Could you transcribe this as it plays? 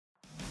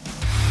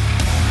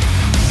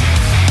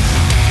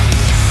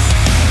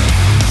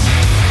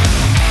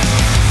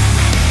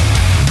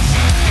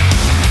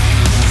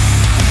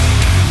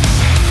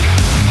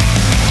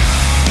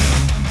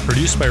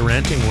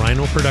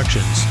final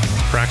productions,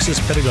 Praxis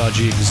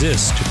Pedagogy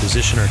exists to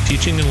position our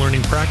teaching and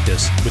learning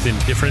practice within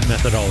different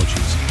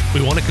methodologies.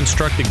 We want to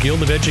construct a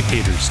guild of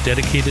educators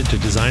dedicated to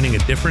designing a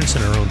difference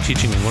in our own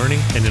teaching and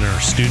learning and in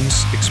our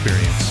students'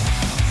 experience.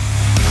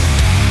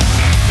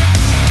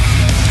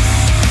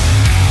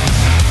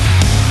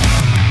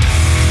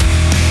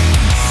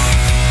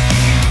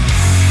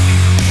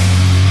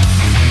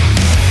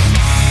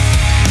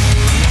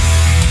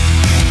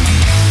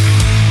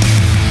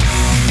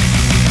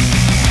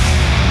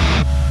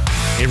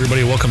 Hey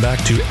everybody, welcome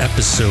back to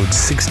episode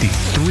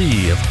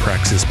 63 of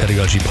Praxis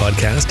Pedagogy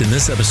Podcast. In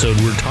this episode,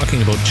 we're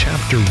talking about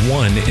chapter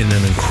 1 in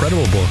an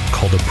incredible book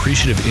called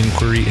Appreciative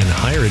Inquiry in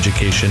Higher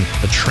Education,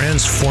 A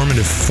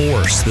Transformative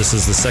Force. This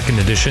is the second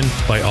edition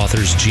by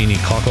authors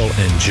Jeannie Cockle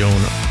and Joan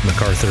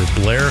MacArthur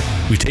Blair.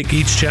 We take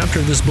each chapter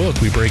of this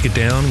book, we break it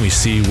down, we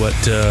see what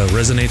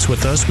resonates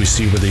with us, we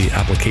see where the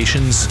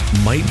applications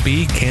might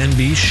be, can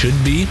be,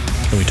 should be,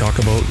 and we talk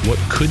about what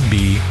could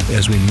be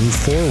as we move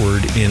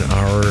forward in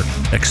our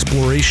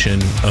exploration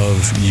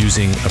of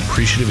using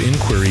appreciative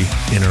inquiry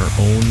in our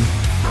own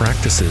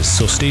practices.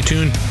 So stay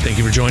tuned. Thank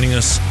you for joining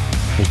us.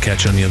 We'll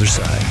catch you on the other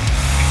side.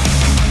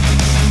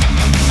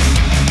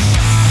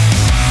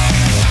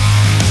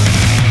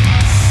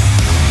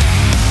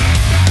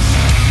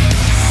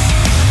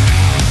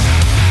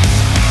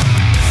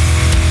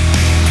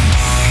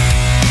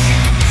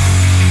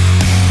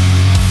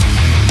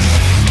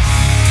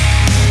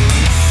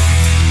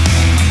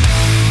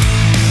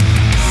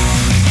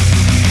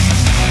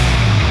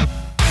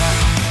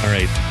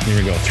 Here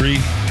we go. 3,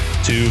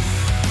 2,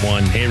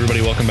 1. Hey,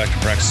 everybody. Welcome back to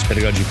Praxis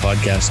Pedagogy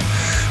Podcast,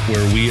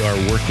 where we are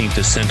working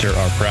to center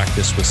our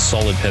practice with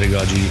solid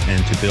pedagogy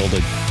and to build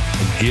a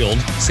guild.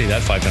 Say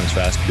that 5 times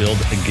fast. Build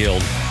a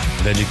guild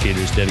of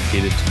educators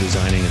dedicated to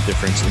designing a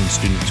difference in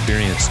student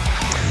experience.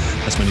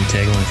 That's my new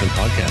tagline for the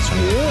podcast.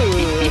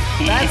 Ooh,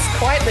 that's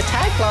quite the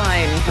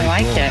tagline. I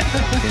like it.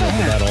 Came up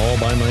with that all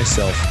by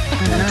myself.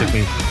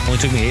 Only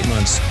took me 8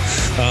 months.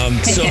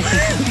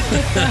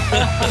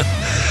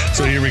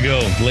 So here we go.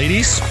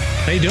 Ladies,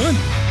 how you doing?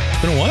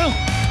 It's been a while.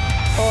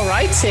 All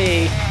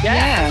righty.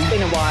 Yeah, it's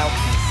been a while.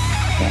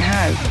 It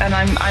has. And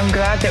I'm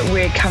glad that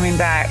we're coming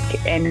back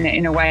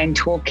in a way and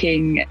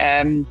talking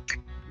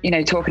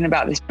talking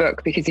about this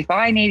book, because if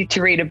I needed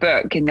to read a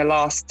book in the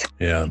last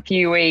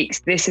few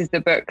weeks, this is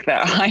the book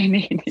that I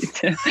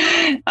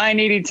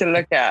needed to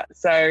look at.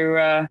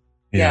 So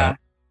yeah.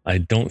 I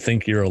don't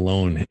think you're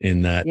alone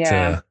in that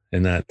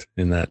in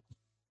that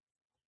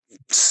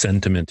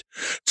sentiment.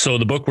 So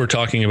the book we're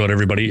talking about,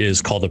 everybody,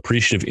 is called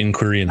Appreciative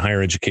Inquiry in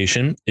Higher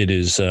Education. It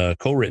is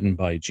co-written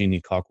by Jeannie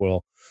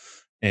Cockle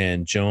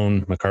and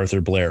Joan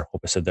MacArthur Blair.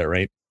 Hope I said that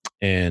right.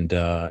 And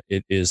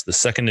it is the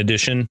second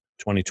edition,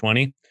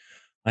 2020.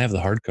 I have the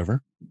hardcover.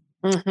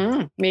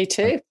 Mm-hmm. Me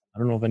too. I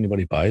don't know if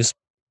anybody buys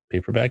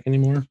paperback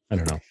anymore. I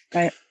don't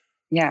know.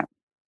 Yeah.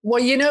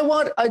 Well, you know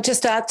what? I'll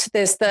just add to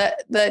this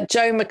that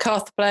Joan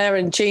MacArthur Blair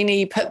and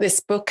Jeannie put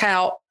this book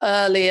out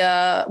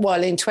earlier,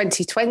 in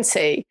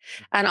 2020.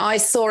 And I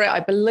saw it,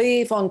 I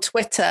believe, on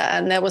Twitter.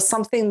 And there was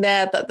something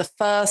there that the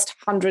first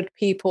 100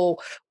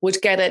 people would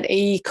get an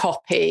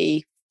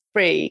e-copy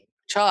free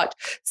charge.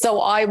 So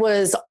I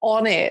was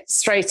on it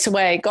straight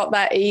away, got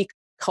that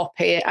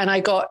e-copy, and I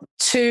got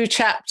 2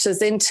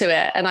 chapters into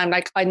it. And I'm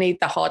like, I need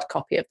the hard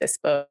copy of this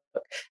book.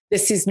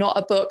 This is not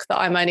a book that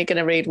I'm only going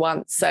to read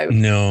once. So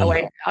no.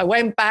 I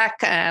went back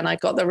and I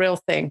got the real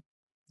thing.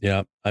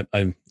 Yeah.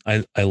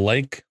 I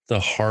like the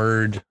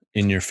hard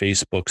in your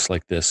face books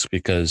like this,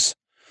 because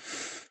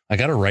I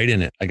got to write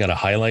in it. I got to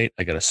highlight,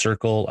 I got to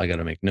circle, I got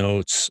to make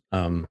notes.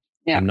 I'm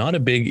not a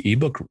big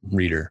ebook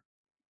reader.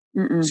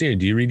 See,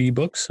 do you read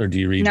ebooks or do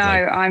you read? No,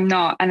 I'm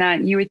not.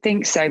 And you would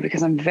think so,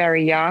 because I'm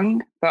very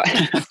young, but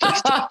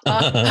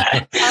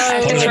I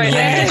just read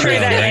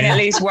that in at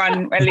least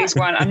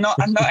one. I'm not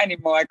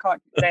anymore. I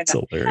can't say That's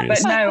that.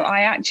 Hilarious. But no,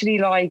 I actually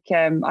like,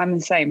 I'm the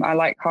same. I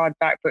like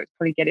hardback books,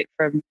 probably get it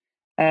from,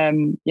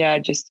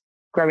 just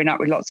growing up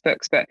with lots of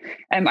books. But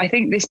I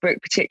think this book,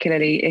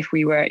 particularly if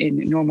we were in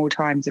normal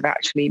times of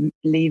actually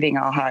leaving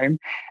our home,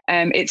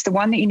 it's the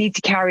one that you need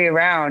to carry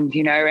around,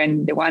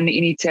 and the one that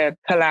you need to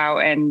pull out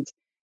and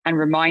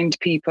remind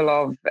people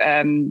of,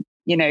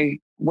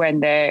 when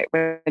they're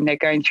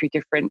going through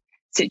different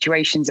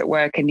situations at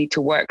work and need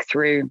to work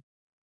through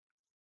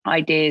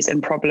ideas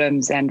and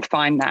problems and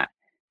find that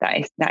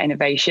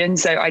innovation.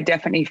 So I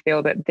definitely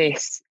feel that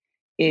this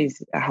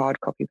is a hard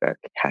copy book.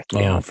 It has to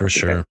be for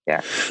sure.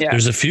 Yeah.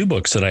 There's a few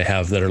books that I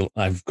have that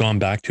I've gone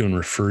back to and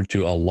referred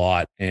to a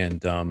lot. And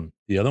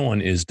the other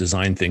one is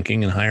Design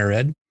Thinking in Higher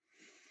Ed.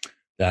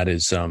 That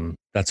is,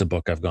 that's a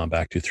book I've gone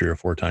back to 3 or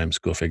 4 times.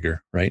 Go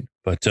figure, right?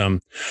 But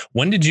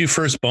when did you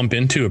first bump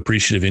into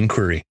appreciative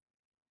inquiry?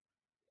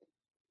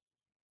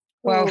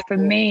 Well, for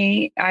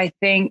me, I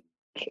think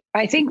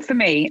for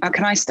me,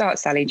 can I start,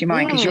 Sally? Do you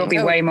mind? Because you'll be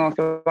way more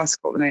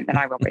philosophical than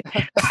I will be.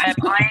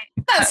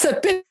 That's a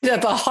bit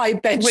of a high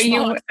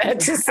benchmark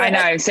to say. I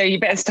know, so you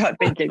better start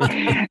thinking.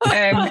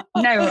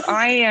 No,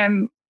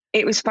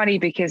 it was funny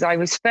because I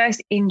was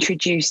first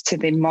introduced to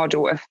the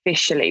model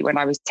officially when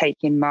I was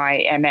taking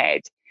my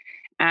MEd,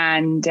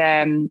 and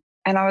I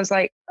was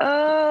like,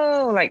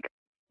 oh, like,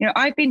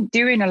 I've been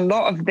doing a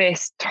lot of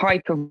this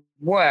type of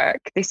work.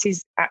 This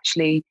is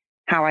actually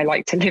how I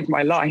like to live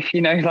my life,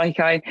 like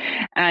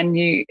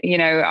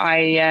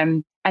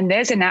and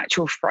there's an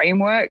actual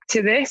framework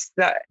to this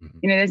that,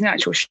 there's an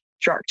actual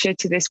structure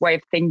to this way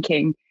of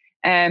thinking.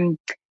 And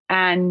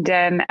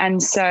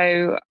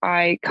so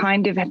I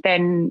kind of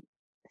then,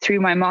 through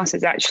my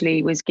master's,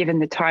 actually was given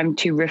the time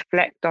to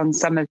reflect on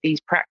some of these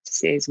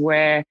practices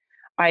where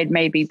I'd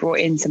maybe brought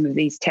in some of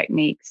these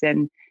techniques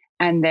and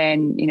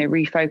then,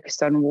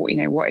 refocused on what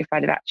if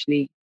I'd have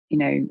actually,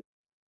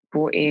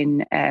 brought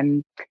in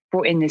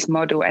this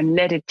model and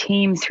led a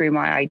team through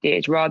my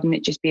ideas rather than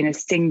it just being a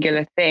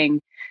singular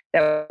thing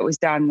that was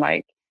done.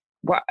 Like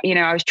what,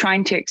 I was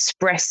trying to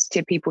express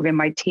to people in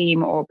my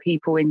team or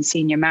people in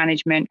senior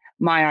management,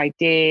 my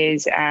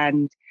ideas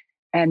and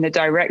the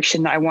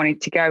direction that I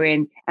wanted to go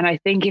in. And I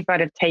think if I'd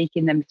have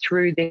taken them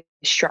through this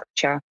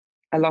structure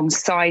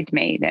alongside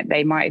me, that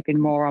they might have been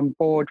more on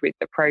board with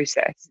the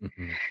process.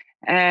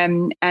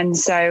 So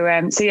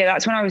yeah,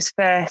 that's when I was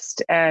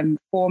first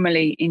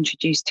formally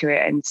introduced to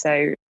it. And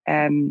so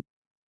and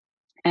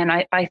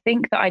I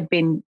think that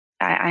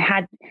I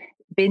had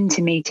been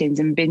to meetings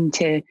and been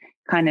to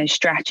kind of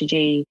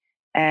strategy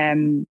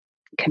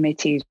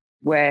committees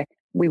where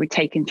we were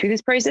taken through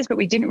this process, but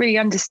we didn't really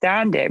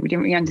understand it. We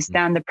didn't really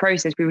understand the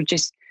process. We were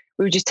just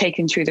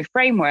taken through the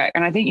framework.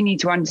 And I think you need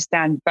to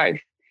understand both.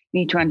 You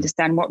need to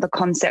understand what the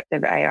concept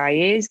of AI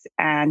is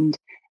and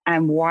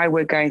why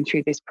we're going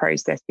through this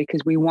process,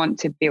 because we want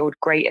to build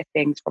greater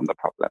things from the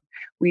problem.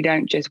 We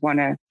don't just want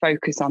to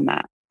focus on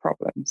that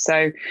problem.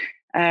 So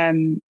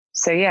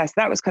yes,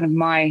 that was kind of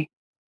my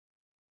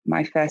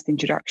first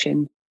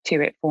introduction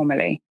to it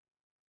formally.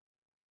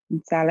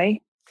 And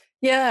Sally?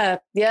 Yeah.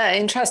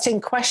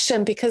 Interesting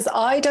question, because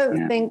I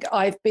don't think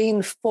I've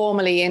been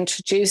formally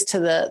introduced to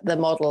the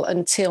model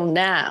until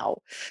now.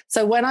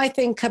 So when I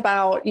think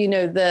about,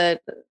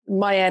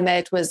 my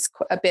MEd was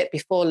a bit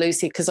before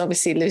Lucy, because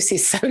obviously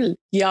Lucy's so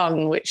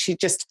young, which she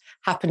just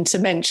happened to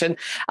mention.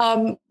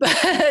 And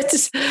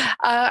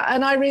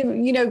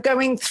I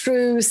going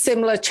through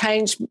similar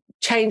change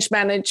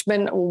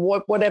management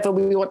or whatever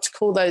we want to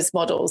call those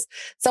models.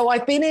 So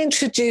I've been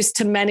introduced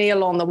to many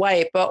along the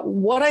way, but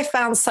what I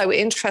found so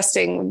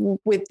interesting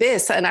with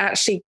this and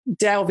actually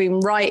delving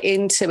right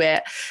into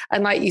it,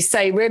 and like you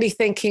say, really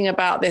thinking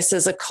about this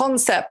as a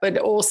concept, but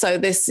also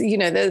this,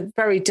 the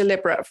very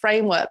deliberate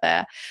framework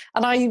there.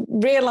 And I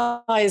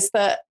realized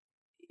that,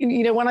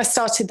 when I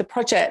started the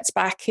project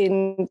back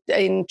in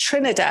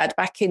Trinidad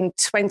back in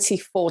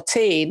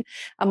 2014,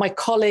 and my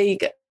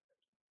colleague,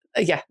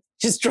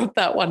 just drop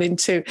that one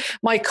into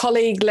my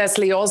colleague,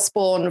 Leslie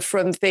Osborne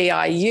from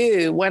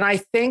VIU. When I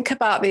think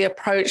about the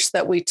approach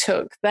that we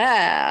took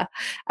there,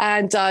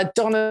 and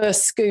Donna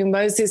Scoon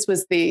Moses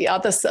was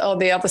on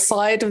the other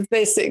side of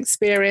this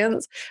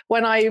experience,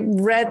 when I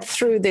read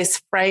through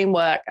this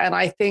framework and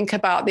I think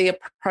about the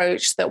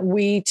approach that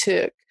we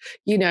took,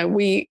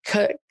 we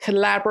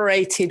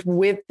collaborated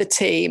with the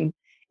team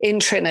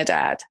in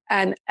Trinidad,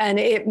 and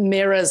it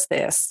mirrors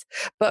this.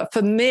 But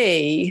for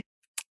me,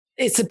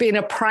 it's been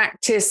a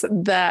practice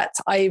that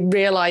I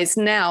realize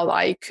now that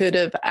I could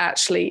have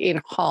actually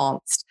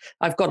enhanced.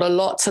 I've got a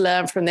lot to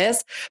learn from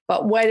this,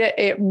 but when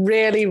it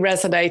really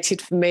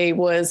resonated for me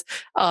was,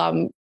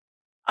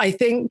 I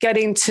think,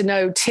 getting to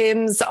know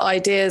Tim's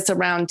ideas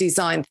around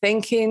design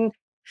thinking.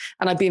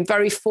 And I've been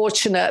very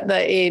fortunate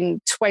that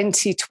in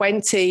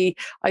 2020,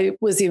 I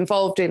was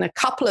involved in a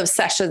couple of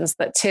sessions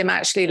that Tim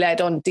actually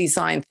led on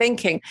design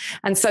thinking.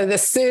 And so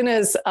as soon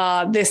as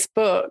this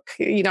book,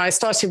 I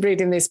started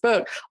reading this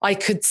book, I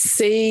could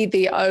see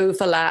the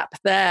overlap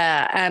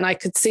there, and I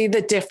could see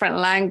the different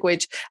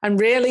language, and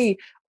really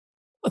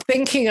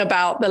thinking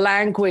about the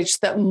language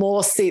that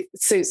more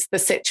suits the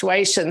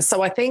situation.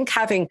 So I think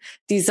having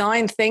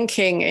design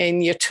thinking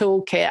in your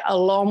toolkit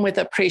along with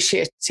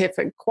appreciative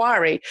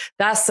inquiry,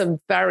 that's a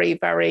very,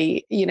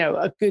 very,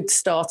 a good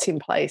starting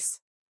place.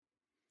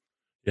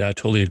 Yeah, I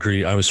totally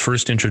agree. I was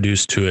first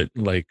introduced to it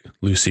like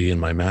Lucy in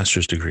my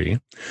master's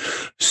degree.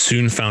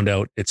 Soon found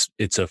out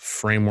it's a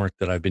framework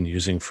that I've been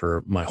using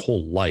for my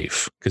whole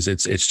life, because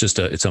it's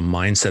a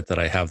mindset that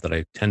I have, that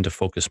I tend to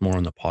focus more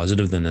on the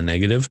positive than the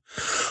negative.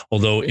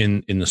 Although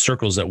in the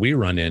circles that we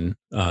run in,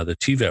 the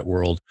TVET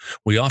world,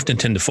 we often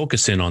tend to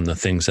focus in on the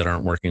things that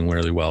aren't working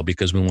really well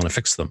because we want to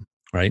fix them.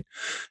 Right.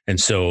 And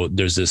so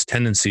there's this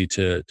tendency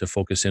to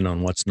focus in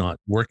on what's not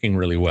working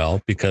really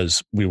well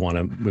because we want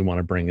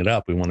to bring it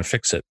up. We want to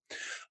fix it.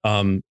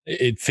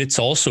 It fits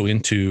also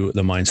into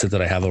the mindset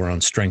that I have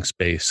around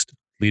strengths-based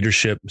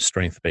leadership,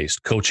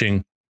 strength-based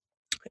coaching.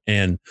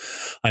 And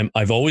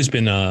I've always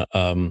been a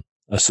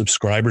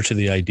subscriber to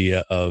the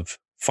idea of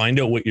find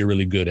out what you're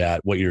really good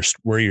at,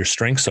 where your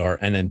strengths are,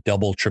 and then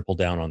double, triple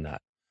down on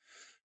that.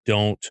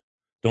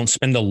 Don't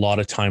spend a lot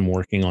of time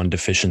working on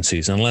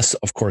deficiencies, unless,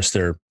 of course,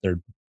 they're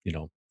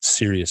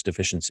serious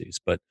deficiencies.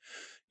 But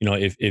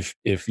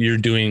if you're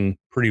doing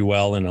pretty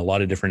well in a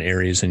lot of different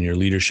areas in your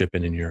leadership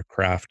and in your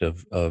craft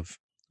of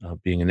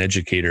being an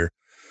educator,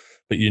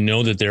 but you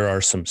know that there are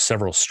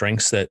several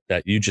strengths that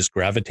you just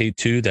gravitate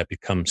to that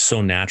become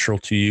so natural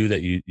to you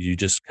that you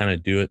just kind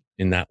of do it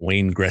in that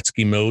Wayne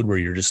Gretzky mode where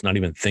you're just not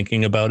even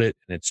thinking about it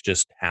and it's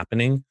just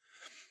happening.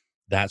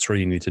 That's where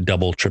you need to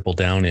double, triple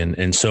down in.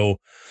 And so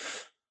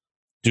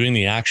doing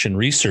the action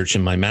research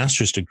in my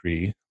master's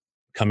degree,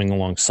 coming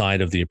alongside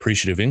of the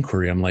appreciative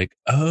inquiry, I'm like,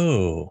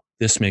 oh,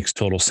 this makes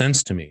total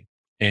sense to me.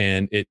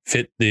 And it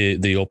fit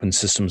the open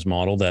systems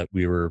model that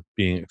we were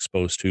being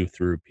exposed to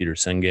through Peter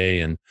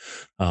Senge and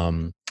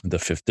the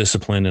fifth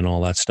discipline and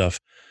all that stuff.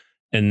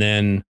 And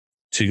then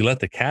to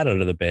let the cat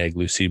out of the bag,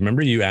 Lucy,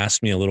 remember you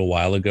asked me a little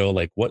while ago,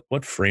 like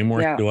what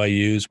framework do I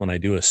use when I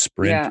do a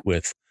sprint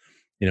with,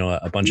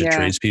 a bunch of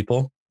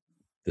tradespeople?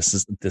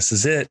 This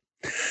is it.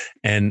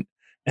 And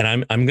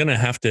I'm gonna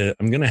have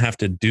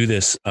to do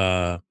this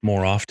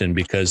more often,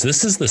 because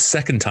this is the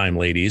second time,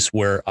 ladies,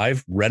 where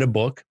I've read a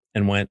book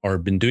and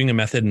been doing a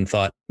method and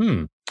thought,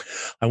 I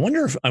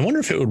wonder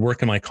if it would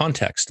work in my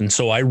context. And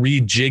so I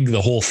rejig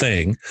the whole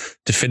thing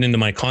to fit into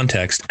my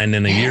context. And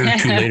then a year or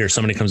two later,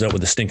 somebody comes out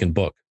with a stinking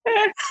book.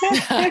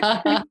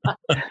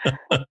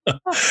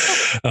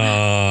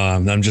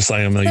 I'm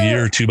a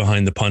year or two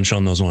behind the punch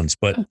on those ones.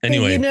 But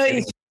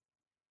anyway,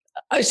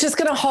 I was just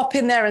going to hop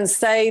in there and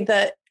say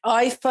that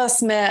I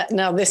first met,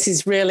 now this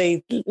is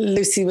really,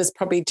 Lucy was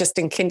probably just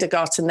in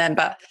kindergarten then,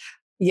 but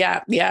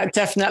yeah,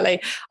 definitely.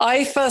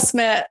 I first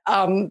met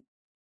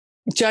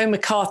Joe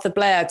MacArthur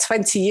Blair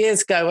 20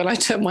 years ago when I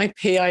took my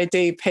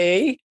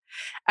PIDP.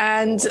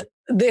 And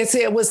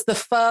it was the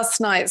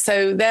first night.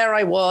 So there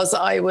I was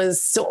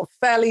sort of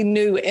fairly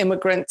new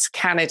immigrant to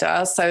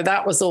Canada. So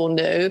that was all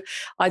new.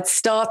 I'd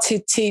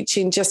started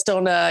teaching just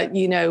on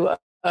an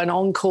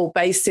on-call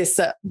basis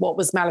at what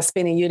was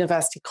Malaspina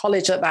University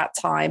College at that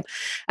time.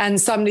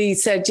 And somebody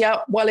said,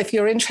 yeah, well, if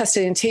you're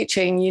interested in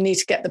teaching, you need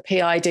to get the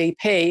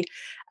PIDP.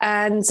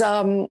 And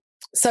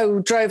so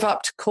drove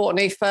up to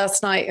Courtney,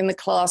 first night in the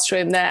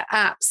classroom. They're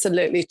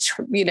absolutely,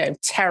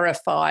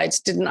 terrified,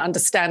 didn't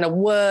understand a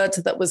word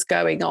that was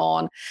going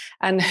on.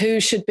 And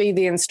who should be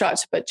the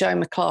instructor but Joe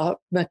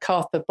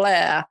MacArthur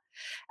Blair?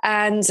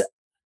 And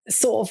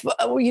sort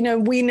of, we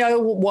know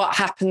what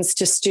happens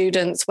to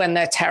students when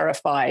they're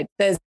terrified.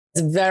 There's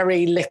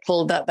very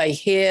little that they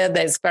hear.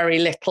 There's very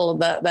little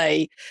that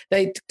they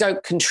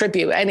don't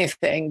contribute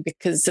anything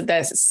because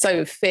they're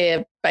so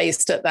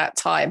fear-based at that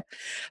time.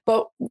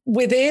 But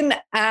within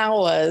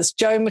hours,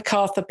 Joe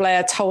MacArthur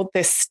Blair told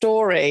this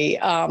story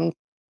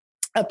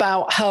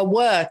about her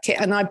work.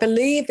 And I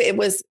believe it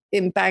was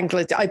in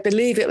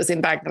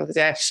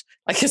Bangladesh.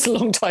 Like, it's a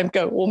long time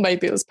ago, or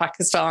maybe it was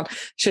Pakistan.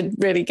 Should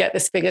really get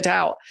this figured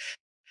out.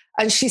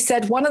 And she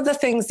said, one of the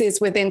things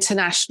is with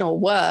international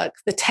work,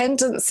 the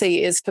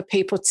tendency is for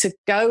people to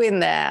go in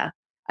there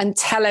and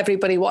tell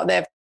everybody what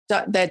they're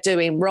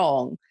doing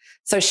wrong.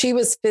 So she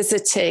was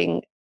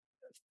visiting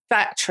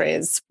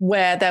factories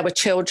where there were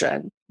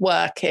children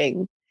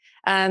working.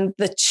 And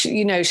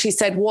she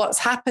said what's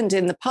happened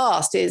in the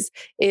past is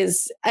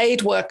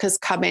aid workers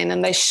come in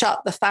and they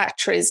shut the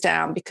factories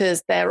down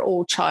because they're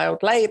all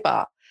child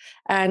labor.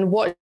 And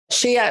what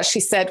she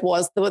actually said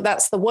was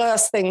that's the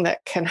worst thing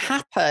that can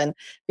happen,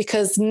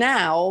 because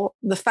now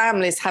the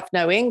families have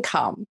no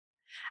income.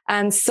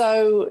 And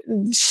so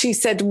she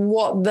said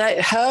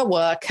her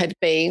work had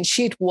been,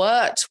 she'd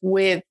worked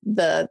with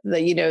the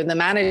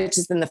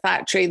managers in the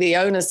factory, the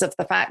owners of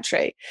the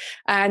factory,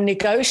 and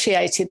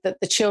negotiated that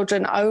the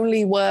children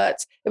only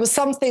worked. It was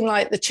something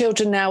like the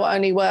children now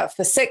only work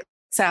for 6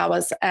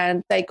 hours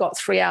and they got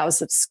 3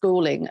 hours of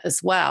schooling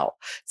as well.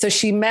 So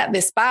she met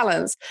this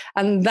balance,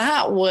 and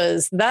that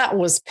was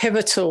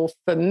pivotal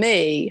for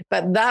me.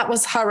 But that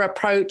was her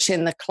approach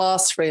in the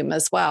classroom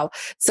as well.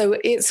 So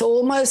it's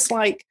almost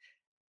like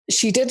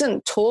she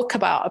didn't talk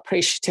about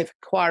appreciative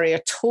inquiry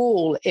at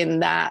all in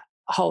that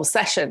whole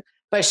session,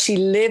 but she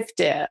lived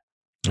it.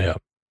 Yeah.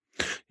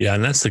 Yeah.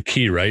 And that's the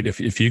key, right?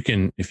 If you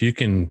can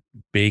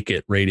bake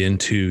it right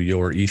into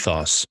your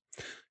ethos,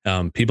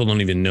 people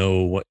don't even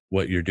know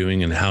what you're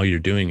doing and how you're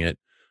doing it.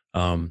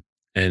 And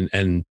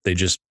they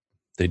just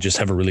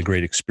have a really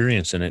great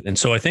experience in it. And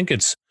so I think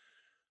it's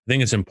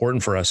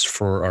important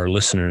for our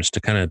listeners to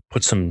kind of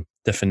put some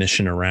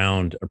definition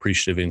around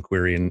appreciative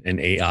inquiry and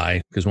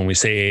AI, because when we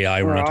say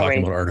AI, we're not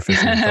talking about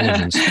artificial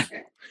intelligence.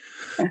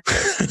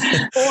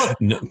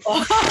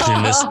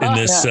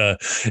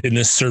 In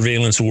this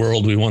surveillance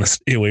world, we want to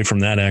stay away from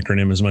that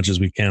acronym as much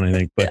as we can, I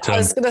think. But I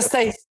was going to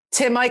say,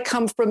 Tim, I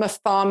come from a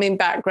farming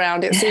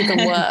background. It's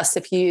even worse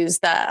if you use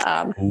that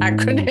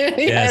acronym.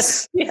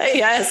 Yes.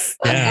 Yes.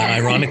 Yeah.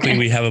 Ironically,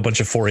 we have a bunch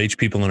of 4-H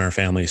people in our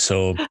family.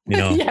 So,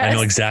 yes. I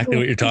know exactly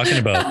what you're talking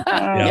about.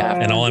 Yeah.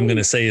 And all I'm going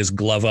to say is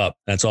glove up.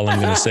 That's all I'm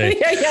going to say.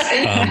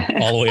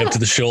 All the way up to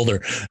the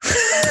shoulder.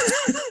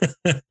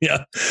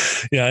 Yeah.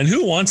 Yeah. And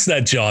who wants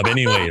that job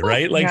anyway?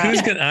 Right? Like,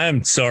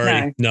 I'm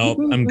sorry. No,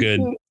 I'm good.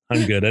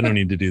 I don't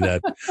need to do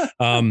that.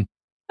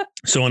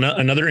 So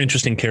another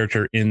interesting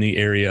character in the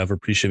area of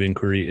appreciative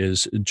inquiry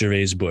is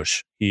Gervais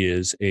Bush. He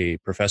is a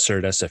professor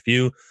at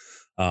SFU.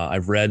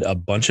 I've read a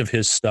bunch of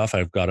his stuff.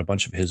 I've got a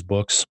bunch of his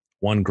books.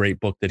 One great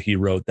book that he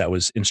wrote that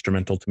was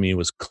instrumental to me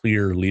was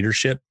Clear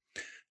Leadership.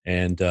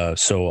 And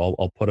so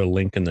I'll put a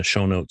link in the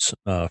show notes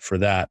for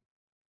that.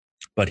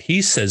 But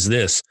he says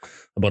this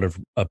about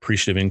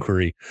appreciative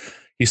inquiry.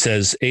 He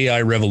says,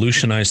 AI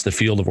revolutionized the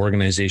field of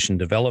organization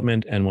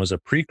development and was a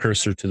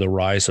precursor to the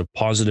rise of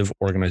positive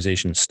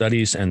organization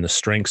studies and the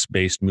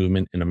strengths-based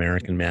movement in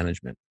American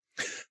management.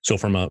 So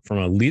from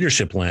a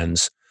leadership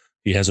lens,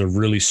 he has a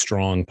really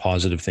strong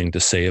positive thing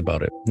to say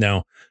about it. Now,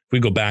 if we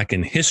go back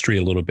in history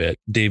a little bit,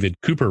 David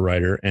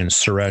Cooperrider and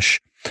Suresh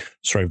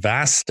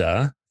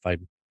Srivastava, if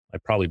I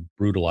probably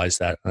brutalized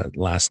that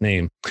last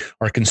name,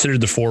 are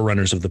considered the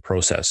forerunners of the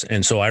process.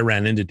 And so I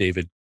ran into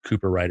David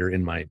Cooperrider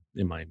in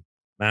my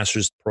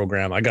master's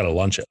program. I got a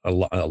lunch.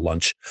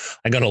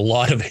 I got a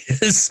lot of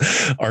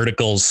his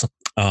articles,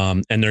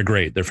 and they're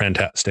great. They're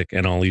fantastic.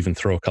 And I'll even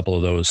throw a couple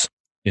of those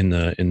in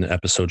the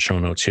episode show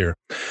notes here.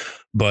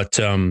 But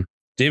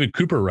David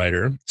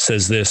Cooperrider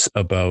says this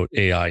about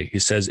AI. He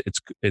says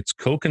it's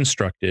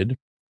co-constructed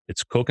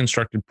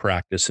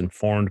practice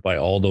informed by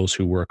all those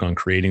who work on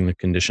creating the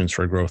conditions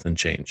for growth and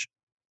change.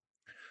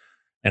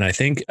 And I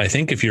think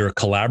if you're a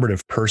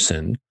collaborative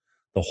person,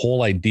 the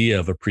whole idea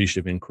of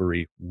appreciative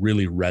inquiry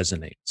really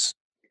resonates.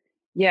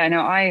 Yeah, no,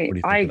 I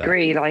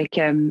agree. Like,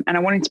 and I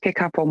wanted to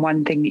pick up on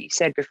one thing that you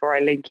said before I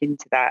link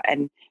into that.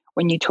 And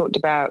when you talked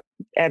about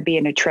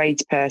being a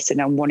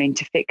tradesperson and wanting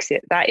to fix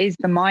it, that is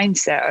the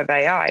mindset of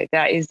AI.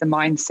 That is the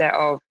mindset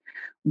of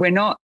we're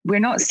not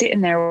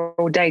sitting there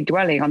all day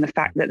dwelling on the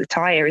fact that the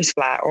tire is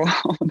flat or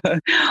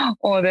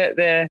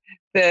that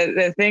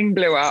the thing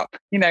blew up.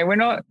 You know, we're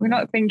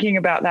not thinking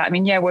about that. I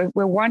mean, yeah, we're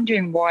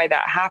wondering why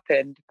that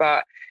happened,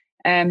 but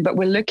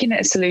we're looking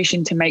at a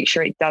solution to make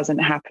sure it doesn't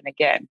happen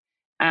again.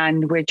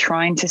 And we're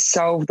trying to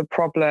solve the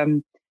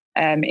problem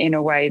in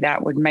a way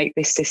that would make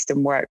this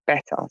system work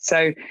better.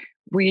 So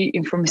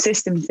from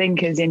system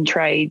thinkers in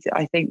trades,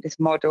 I think this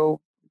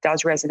model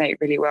does resonate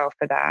really well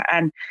for that.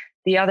 And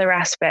the other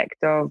aspect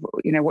of,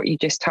 what you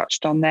just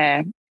touched on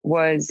there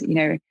was,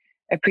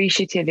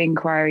 appreciative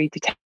inquiry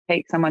to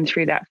take someone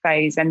through that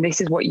phase. And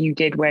this is what you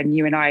did when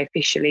you and I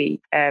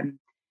officially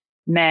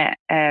met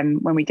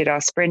when we did our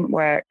sprint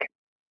work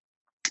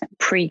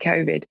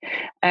pre-COVID,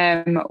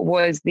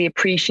 was the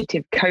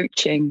appreciative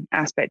coaching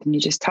aspect. And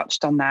you just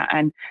touched on that.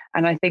 And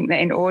I think that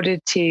in order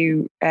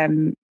to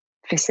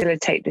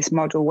facilitate this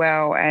model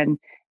well and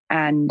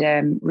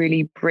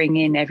really bring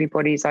in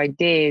everybody's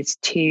ideas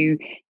to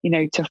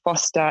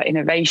foster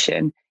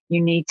innovation,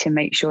 you need to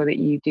make sure that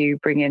you do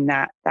bring in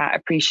that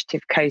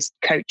appreciative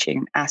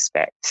coaching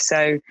aspect.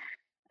 So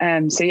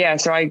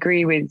I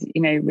agree with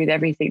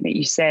everything that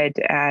you said,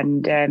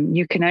 and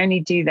you can only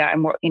do that.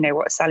 And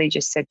what Sally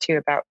just said too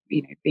about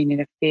being in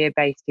a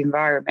fear-based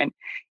environment,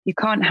 you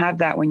can't have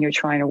that when you're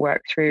trying to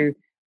work through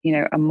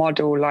a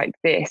model like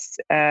this.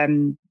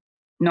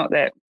 Not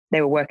that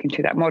they were working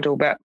through that model,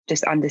 but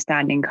just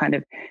understanding kind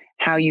of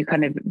how you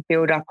kind of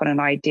build up on an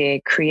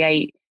idea,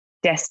 create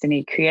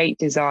destiny, create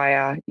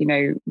desire,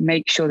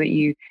 make sure that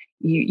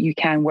you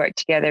can work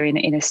together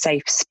in a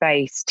safe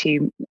space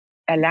to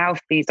allow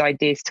for these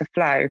ideas to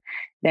flow.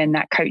 Then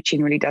that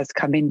coaching really does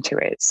come into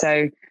it.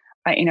 So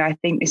I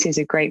think this is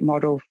a great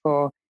model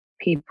for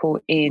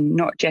people in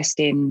not just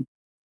in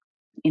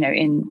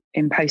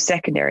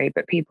post-secondary,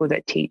 but people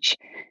that teach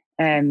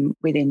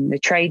within the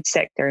trade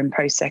sector in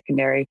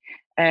post-secondary.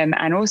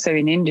 And also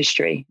in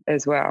industry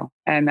as well.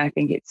 I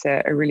think it's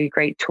a really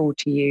great tool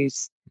to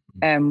use,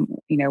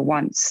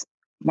 once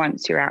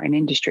you're out in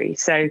industry.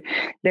 So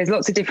there's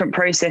lots of different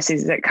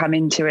processes that come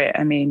into it.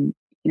 I mean,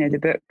 the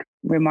book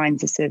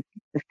reminds us of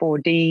the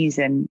 4Ds,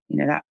 and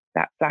that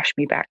flashed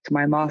me back to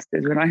my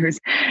master's when I was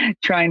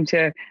trying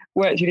to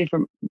work through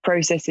different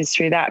processes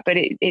through that. But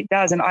it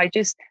does, and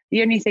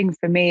the only thing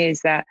for me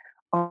is that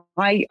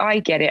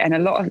I get it, and a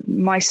lot of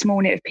my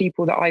small knit of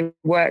people that I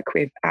work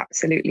with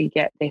absolutely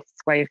get this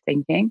way of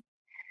thinking.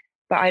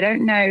 But I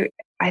don't know,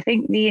 I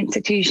think the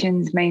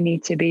institutions may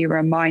need to be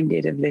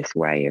reminded of this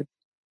way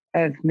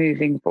of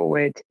moving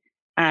forward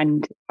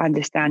and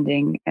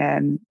understanding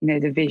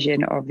the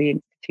vision of the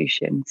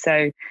institution.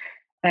 So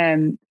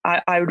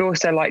I would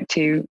also like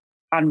to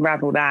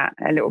unravel that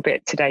a little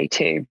bit today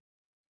too,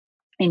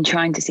 in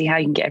trying to see how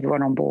you can get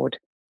everyone on board.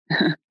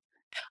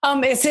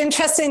 It's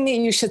interesting that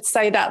you should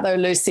say that though,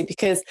 Lucy,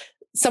 because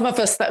some of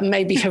us that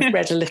maybe have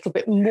read a little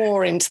bit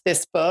more into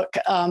this book,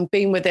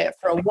 been with it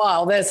for a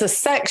while, there's a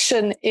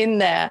section in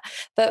there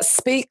that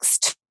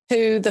speaks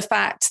to the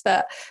fact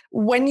that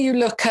when you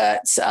look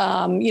at,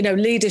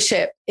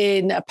 leadership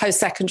in a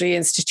post-secondary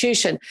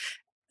institution,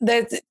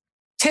 there's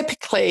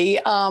typically,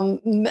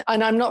 and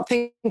I'm not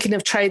thinking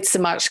of trades so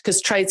much because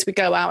trades we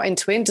go out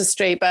into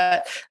industry,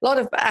 but a lot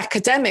of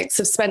academics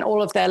have spent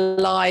all of their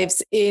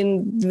lives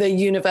in the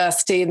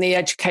university and the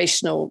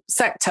educational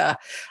sector.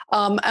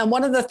 And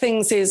one of the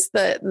things is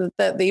that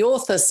the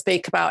authors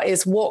speak about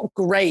is what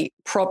great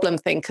problem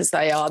thinkers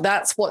they are.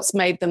 That's what's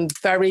made them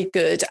very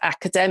good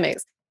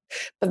academics.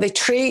 But they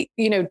treat,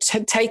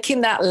 taking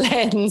that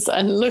lens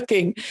and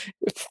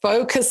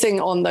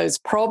focusing on those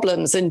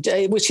problems, and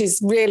which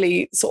is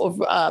really sort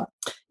of,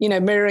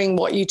 mirroring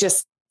what you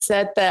just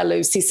said there,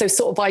 Lucy. So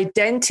sort of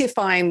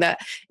identifying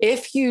that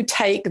if you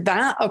take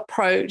that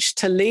approach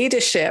to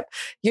leadership,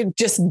 you're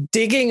just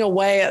digging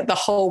away at the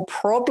whole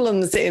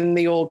problems in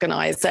the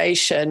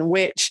organization,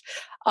 which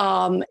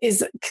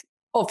is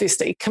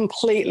obviously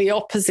completely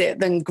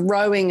opposite than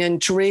growing and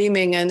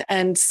dreaming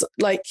and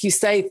like you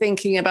say,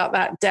 thinking about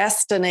that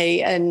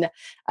destiny and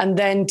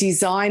then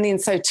designing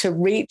so to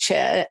reach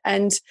it.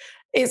 And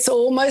it's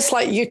almost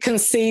like you can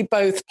see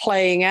both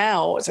playing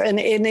out, and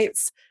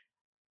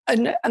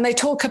they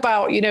talk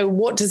about,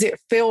 what does it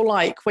feel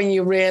like when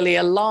you're really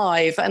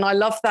alive? And I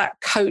love that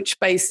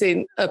coach-based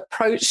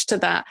approach to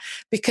that,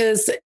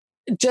 because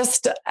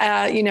just,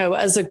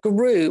 as a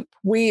group,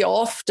 we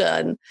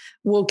often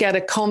will get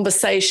a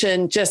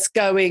conversation just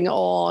going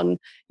on,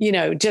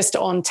 just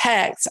on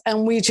text,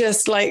 and we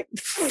just like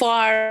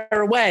fire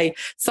away.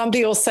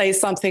 Somebody will say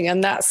something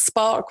and that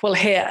spark will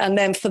hit. And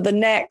then for the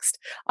next,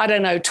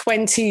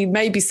 20,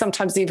 maybe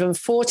sometimes even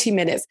 40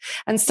 minutes.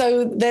 And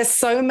so there's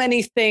so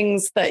many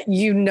things that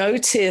you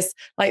notice,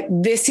 like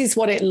this is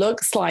what it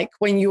looks like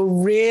when you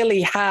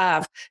really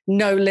have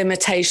no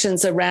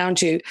limitations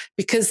around you,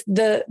 because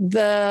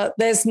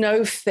there's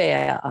no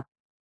fear.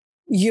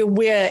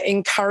 We're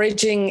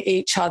encouraging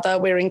each other.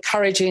 We're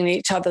encouraging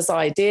each other's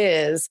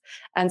ideas.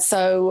 And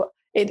so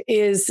it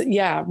is,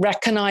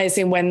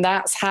 recognizing when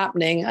that's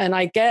happening, and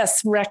I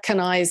guess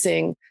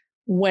recognizing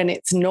when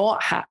it's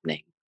not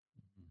happening.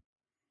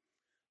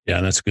 Yeah,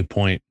 that's a good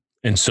point.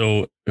 And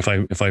so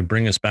if I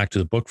bring us back to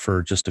the book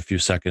for just a few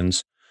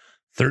seconds,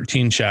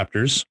 13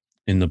 chapters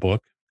in the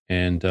book,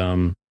 and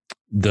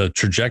the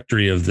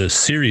trajectory of the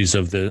series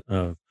of the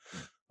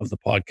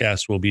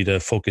podcast will be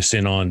to focus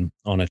in on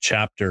a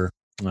chapter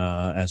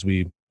as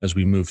we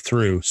move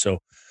through. So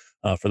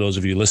for those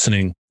of you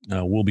listening,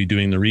 we'll be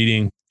doing the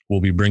reading. We'll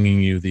be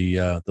bringing you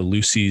the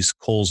Lucy's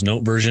Cole's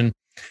Note version,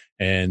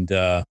 and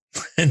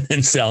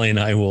then Sally and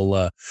I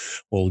will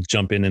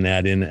jump in and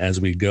add in as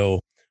we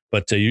go.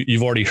 But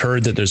you've already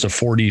heard that there's a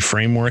 4D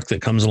framework that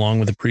comes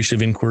along with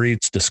appreciative inquiry.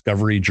 It's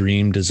discovery,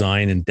 dream,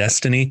 design, and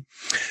destiny.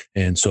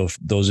 And so if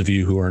those of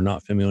you who are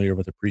not familiar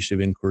with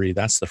appreciative inquiry,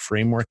 that's the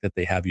framework that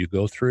they have you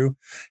go through.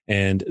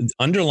 And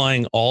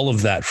underlying all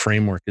of that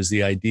framework is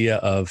the idea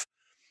of,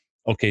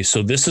 okay,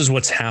 so this is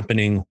what's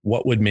happening.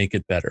 What would make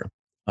it better?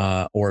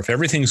 Or if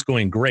everything's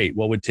going great,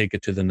 what would take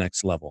it to the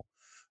next level?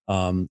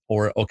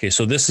 Or, okay,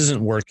 so this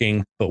isn't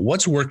working, but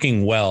what's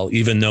working well,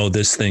 even though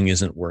this thing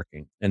isn't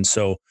working? And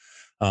so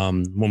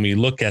when we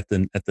look at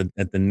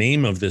the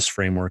name of this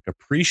framework,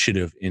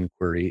 appreciative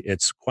inquiry,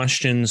 it's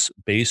questions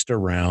based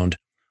around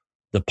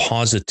the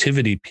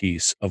positivity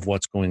piece of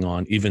what's going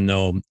on, even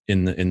though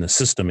in the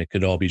system it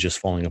could all be just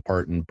falling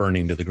apart and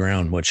burning to the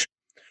ground, which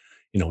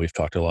we've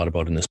talked a lot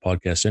about in this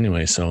podcast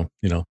anyway. So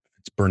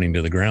it's burning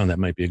to the ground, that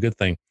might be a good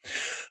thing.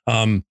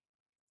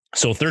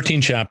 So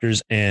 13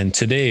 chapters, and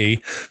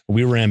today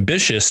we were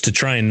ambitious to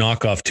try and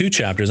knock off 2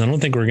 chapters. I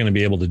don't think we're going to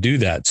be able to do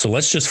that. So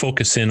let's just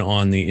focus in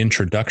on the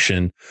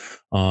introduction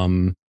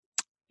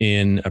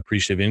in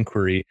appreciative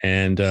inquiry.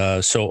 And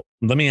so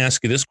let me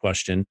ask you this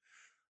question.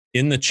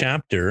 In the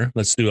chapter,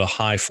 let's do a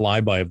high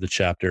flyby of the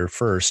chapter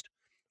first.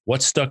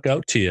 What stuck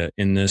out to you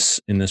in this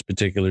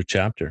particular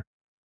chapter?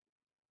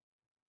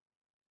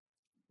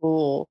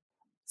 Oh,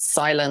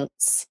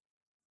 silence.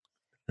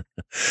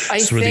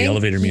 That's where the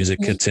elevator music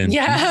kicks in.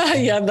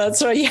 Yeah,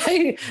 that's right.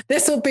 Yeah.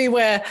 This will be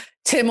where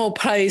Tim will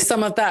play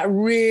some of that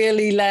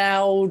really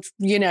loud,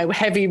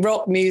 heavy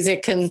rock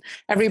music, and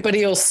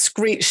everybody will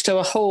screech to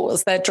a halt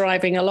as they're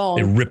driving along.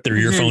 They rip their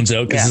earphones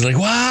out because it's like,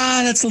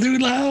 wow, that's too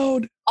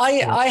loud.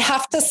 I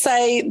have to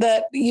say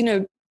that,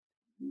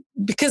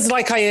 because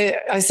like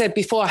I said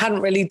before, I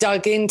hadn't really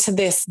dug into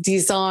this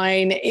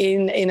design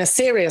in a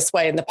serious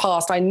way in the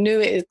past. I knew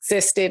it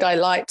existed. I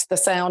liked the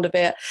sound of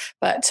it,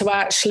 but to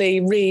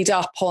actually read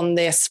up on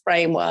this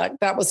framework,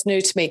 that was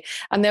new to me.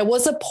 And there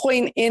was a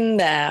point in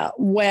there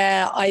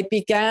where I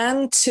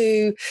began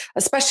to,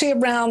 especially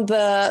around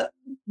the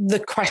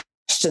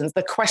questions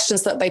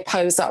that they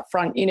pose up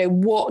front,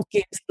 what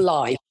gives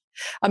life?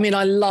 I mean,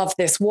 I love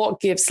this.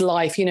 What gives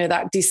life?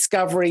 That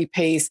discovery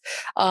piece.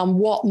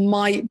 What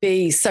might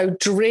be? So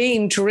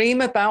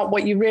dream about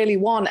what you really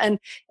want. And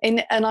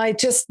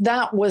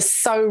that was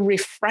so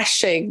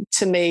refreshing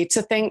to me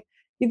to think,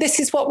 this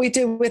is what we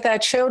do with our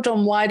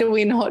children. Why do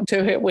we not do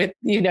it with,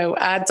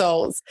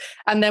 adults?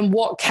 And then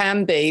what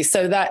can be?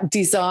 So that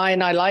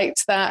design, I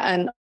liked that.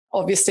 And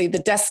obviously the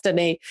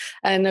destiny.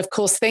 And of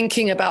course,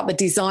 thinking about the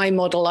design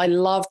model, I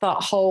love that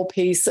whole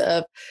piece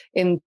of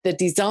in the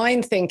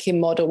design thinking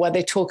model where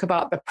they talk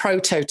about the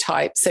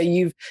prototype. So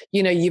you've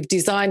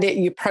designed it,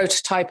 you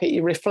prototype it,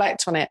 you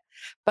reflect on it.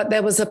 But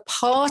there was a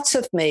part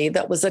of me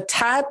that was a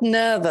tad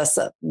nervous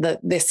at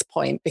this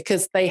point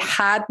because they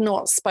had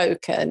not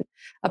spoken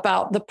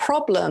about the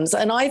problems.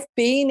 And I've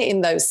been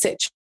in those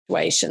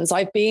situations.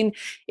 I've been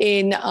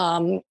in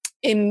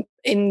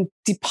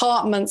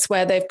departments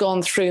where they've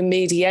gone through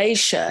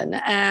mediation,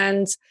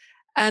 and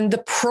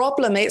the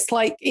problem, it's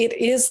like it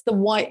is the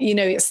white,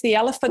 it's the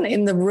elephant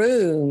in the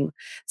room.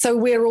 So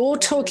we're all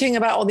talking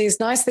about all these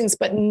nice things,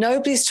 but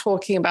nobody's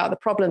talking about the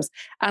problems.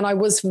 And I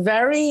was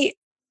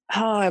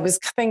I was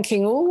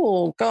thinking,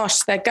 oh gosh,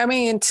 they're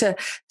going into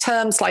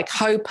terms like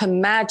hope and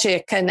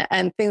magic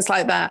and things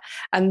like that.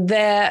 And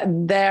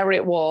there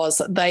it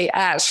was. They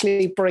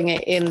actually bring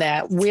it in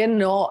there. We're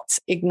not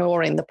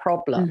ignoring the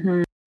problem.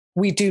 Mm-hmm.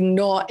 We do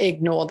not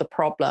ignore the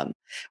problem.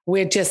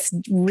 We're just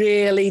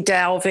really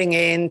delving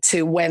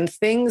into when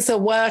things are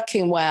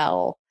working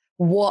well,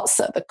 what's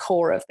at the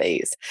core of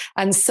these.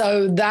 And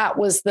so that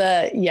was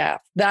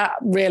that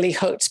really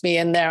hooked me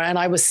in there. And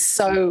I was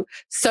so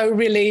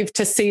relieved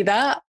to see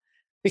that.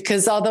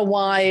 Because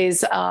otherwise,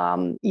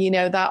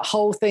 that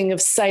whole thing of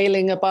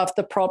sailing above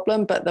the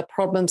problem, but the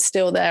problem's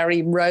still there,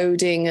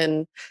 eroding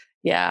and,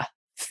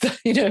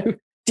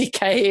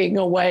 decaying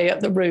away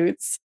at the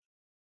roots.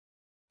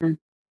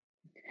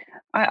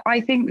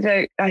 I think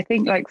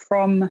like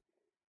from,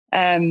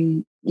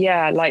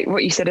 like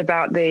what you said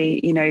about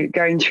the,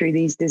 going through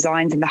these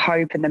designs and the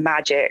hope and the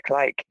magic,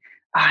 like,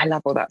 I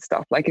love all that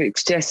stuff. Like,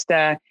 it's just,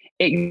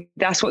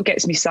 that's what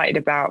gets me excited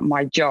about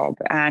my job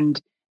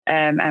and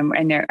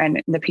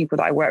the people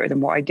that I work with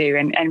and what I do.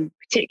 And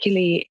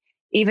particularly,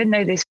 even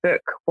though this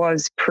book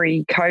was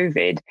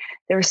pre-COVID,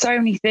 there are so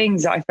many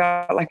things that I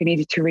felt like I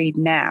needed to read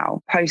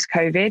now,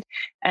 post-COVID.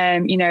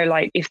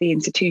 Like if the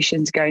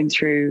institution's going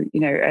through,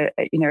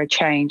 a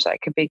change,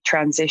 like a big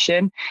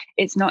transition,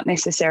 it's not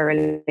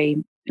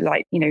necessarily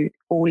like,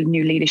 all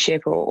new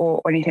leadership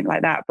or anything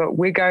like that, but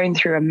we're going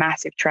through a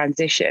massive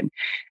transition.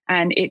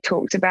 And it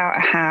talked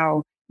about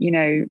how,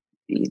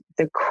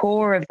 the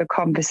core of the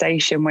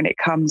conversation when it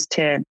comes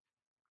to,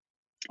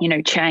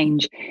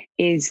 change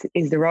is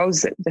the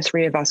roles that the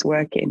three of us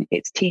work in.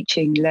 It's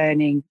teaching,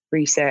 learning,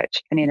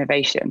 research, and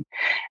innovation.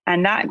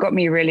 And that got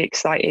me really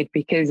excited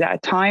because at a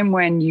time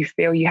when you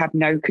feel you have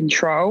no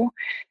control,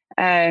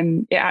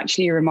 it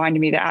actually reminded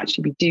me that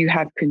actually we do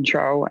have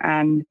control,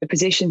 and the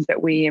positions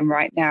that we're in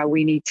right now,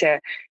 we need to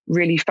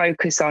really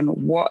focus on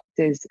what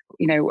does,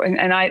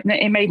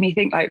 it made me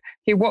think like,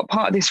 okay, what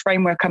part of this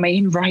framework am I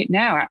in right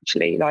now,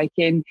 actually, like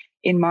in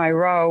my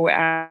role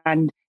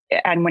and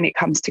when it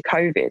comes to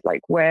COVID,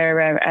 like where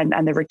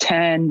and the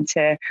return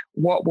to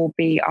what will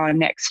be our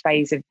next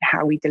phase of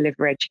how we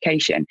deliver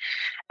education.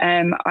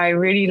 I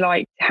really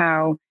liked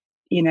how,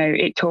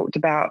 it talked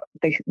about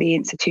the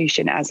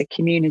institution as a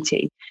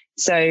community.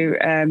 So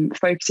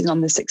focusing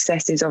on the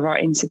successes of our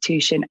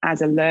institution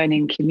as a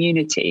learning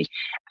community,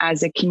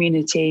 as a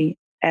community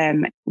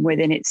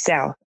within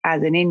itself,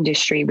 as an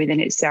industry within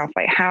itself,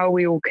 like how are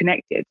we all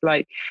connected,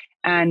 like,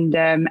 and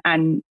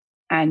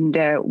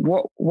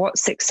what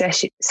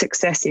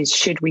successes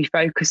should we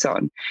focus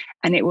on?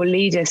 And it will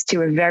lead us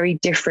to a very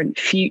different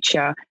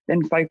future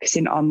than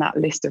focusing on that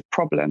list of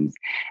problems.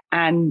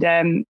 And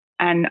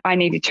I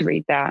needed to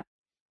read that.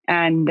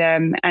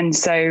 And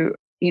so,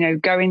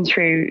 going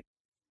through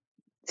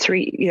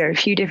a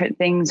few different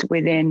things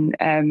within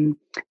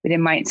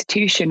my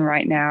institution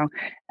right now,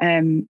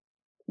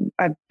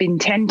 I've been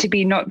tend to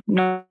be not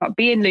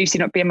being Lucy,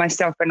 not being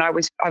myself, and I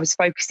was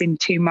focusing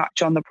too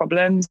much on the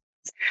problems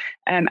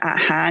at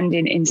hand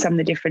in some of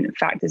the different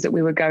factors that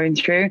we were going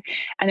through.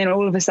 And then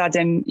all of a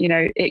sudden,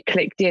 it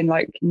clicked in,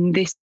 like,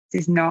 this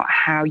is not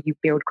how you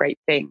build great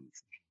things.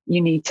 You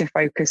need to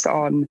focus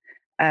on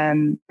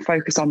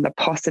the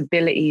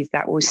possibilities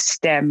that will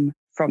stem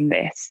from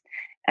this.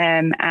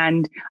 And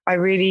I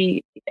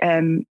really,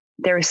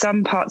 there are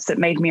some parts that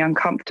made me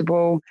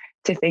uncomfortable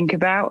to think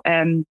about.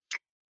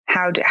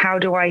 How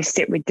do I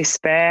sit with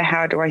despair?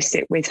 How do I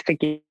sit with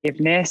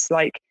forgiveness?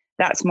 Like,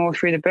 that's more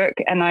through the book.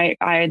 And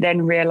I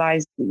then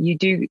realized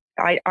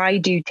I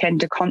do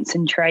tend to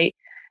concentrate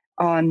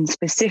on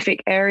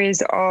specific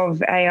areas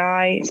of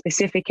AI,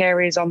 specific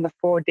areas on the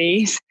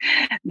 4Ds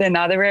than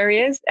other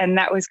areas. And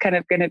that was kind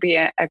of going to be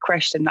a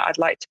question that I'd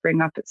like to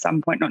bring up at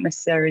some point, not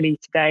necessarily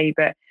today,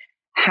 but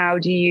how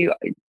do you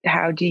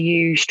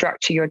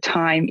structure your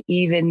time,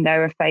 even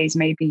though a phase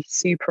may be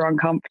super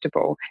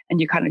uncomfortable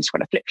and you kind of just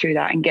want to flip through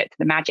that and get to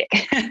the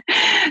magic. And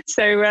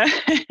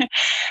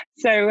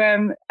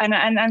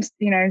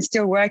I'm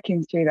still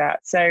working through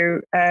that.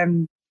 So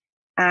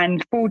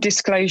and full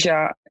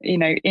disclosure,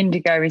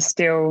 Indigo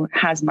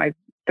has my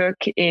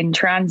book in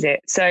transit.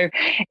 So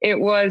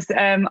it was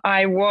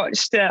I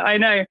watched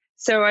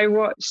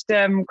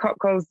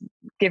Cockles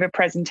give a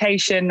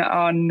presentation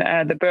on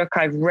the book.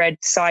 I've read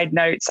side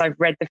notes. I've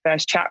read the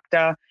first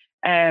chapter.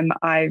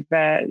 I've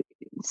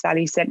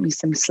Sally sent me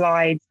some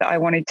slides that I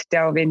wanted to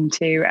delve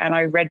into, and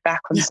I read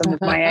back on some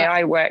of my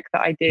AI work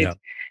that I did,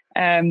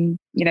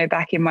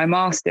 back in my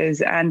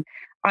master's. And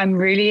I'm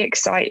really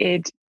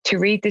excited to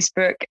read this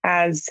book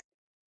as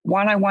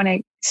one I want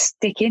to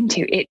stick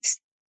into. It's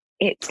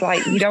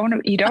like you don't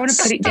want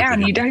to put it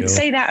down. You don't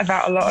say that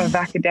about a lot of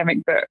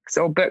academic books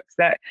or books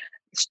that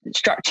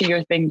structure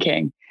your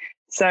thinking.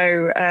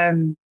 So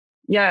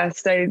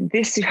so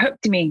this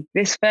hooked me.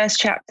 This first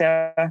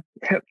chapter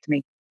hooked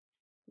me,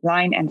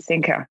 line and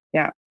sinker.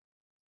 Yeah.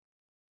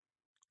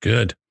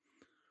 Good.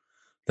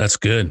 That's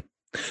good.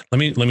 Let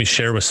me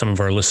share with some of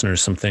our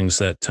listeners some things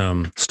that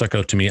stuck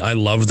out to me. I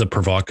love the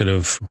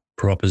provocative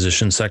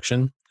proposition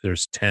section.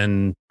 There's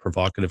 10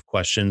 provocative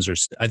questions, or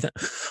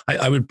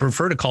I would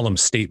prefer to call them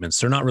statements.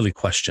 They're not really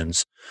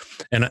questions.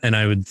 And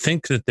I would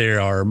think that they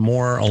are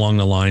more along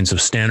the lines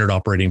of standard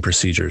operating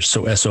procedures.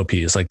 So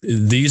SOPs, like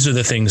these are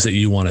the things that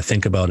you want to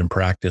think about and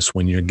practice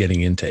when you're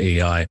getting into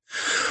AI.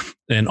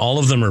 And all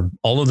of them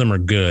are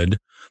good.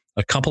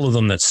 A couple of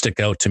them that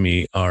stick out to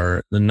me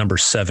are the number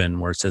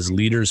 7, where it says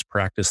leaders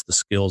practice the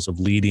skills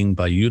of leading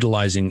by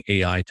utilizing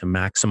AI to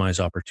maximize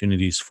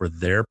opportunities for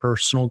their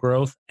personal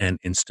growth and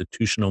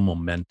institutional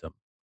momentum.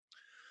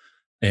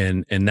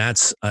 And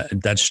that's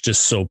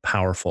just so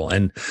powerful.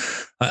 And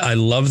I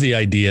love the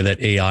idea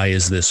that AI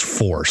is this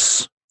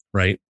force,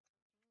 right?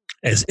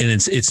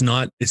 It's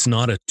not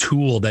a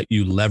tool that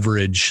you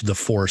leverage the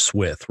force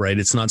with, right?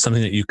 It's not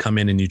something that you come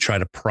in and you try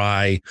to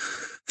pry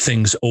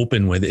things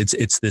open with.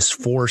 It's this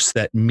force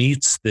that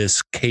meets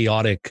this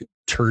chaotic,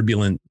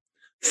 turbulent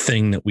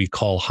thing that we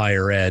call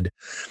higher ed,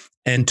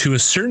 and to a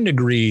certain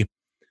degree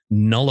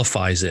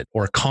nullifies it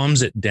or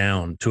calms it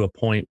down to a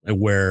point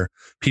where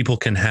people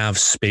can have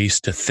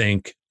space to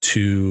think,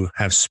 to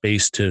have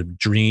space to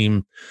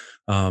dream,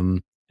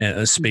 and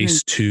a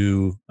space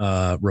to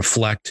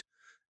reflect.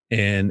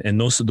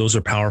 And those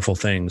are powerful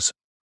things.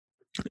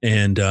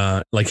 And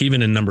like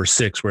even in number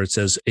 6, where it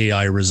says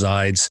AI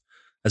resides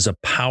as a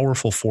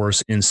powerful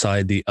force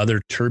inside the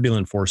other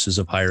turbulent forces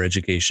of higher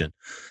education,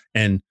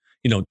 and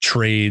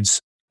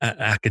trades,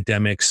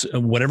 academics,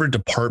 whatever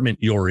department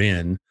you're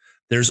in,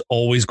 there's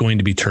always going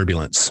to be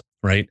turbulence,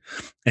 right?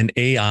 And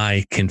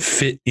AI can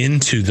fit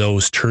into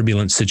those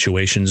turbulent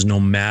situations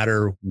no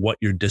matter what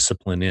your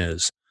discipline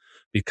is,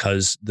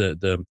 because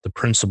the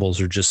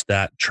principles are just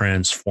that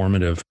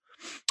transformative.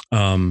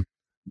 And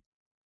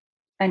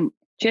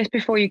just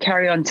before you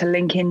carry on, to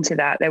link into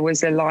that, there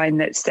was a line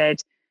that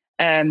said,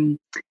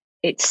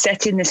 it's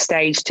setting the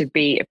stage to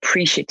be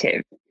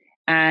appreciative.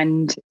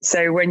 And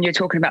so when you're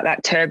talking about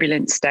that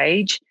turbulent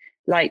stage,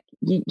 like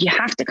you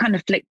have to kind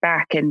of flick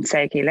back and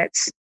say, okay,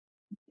 let's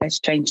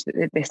change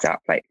this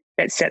up. Like,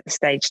 let's set the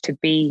stage to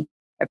be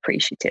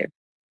appreciative.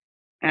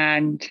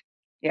 And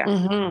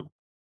yeah.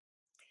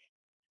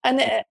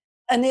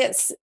 And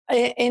it's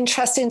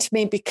interesting to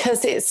me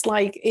because it's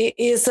like it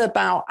is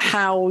about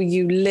how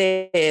you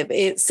live.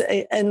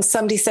 And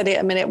somebody said it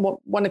a minute.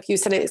 One of you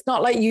said it. It's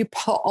not like you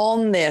put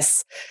on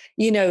this,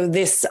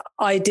 this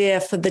idea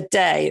for the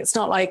day. It's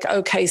not like,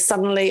 okay,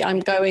 suddenly I'm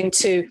going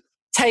to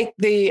take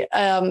the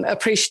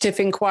appreciative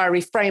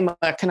inquiry framework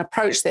and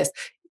approach this.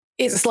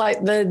 It's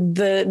like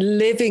the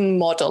living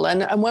model.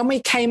 And when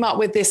we came up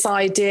with this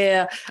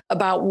idea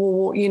about,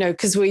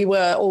 because we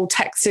were all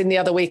texting the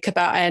other week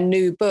about our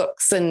new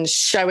books and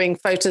showing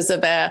photos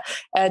of our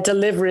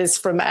deliveries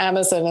from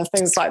Amazon and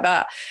things like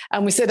that.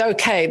 And we said,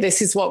 okay,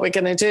 this is what we're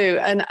going to do.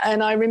 And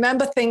I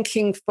remember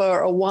thinking for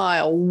a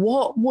while,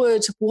 what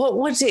would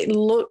it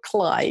look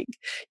like,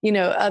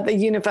 at the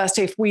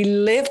university if we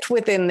lived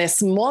within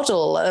this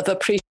model of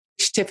appreciative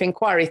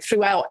inquiry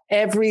throughout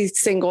every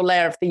single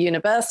layer of the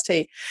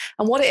university.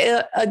 And what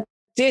it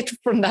did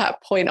from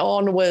that point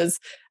on was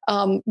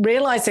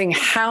realizing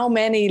how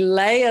many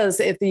layers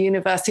of the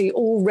university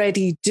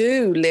already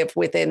do live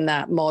within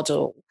that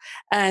model.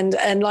 And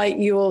like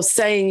you're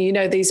saying,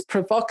 these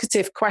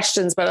provocative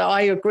questions, but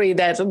I agree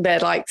they're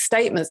like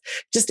statements,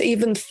 just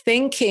even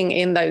thinking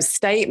in those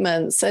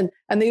statements. And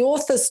the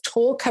authors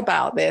talk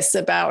about this,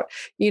 about,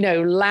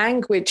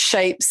 language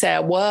shapes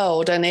our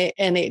world, and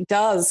it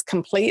does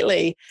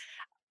completely.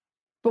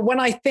 But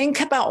when I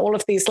think about all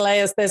of these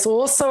layers, there's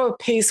also a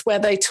piece where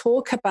they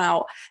talk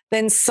about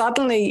then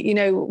suddenly,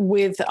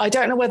 I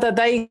don't know whether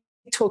they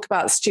talk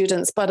about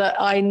students, but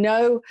I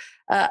know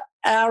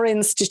our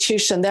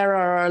institution, there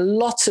are a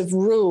lot of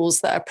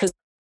rules that are presented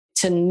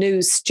to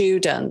new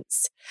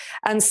students.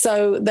 And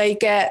so they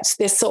get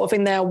this sort of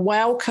in their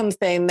welcome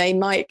thing, they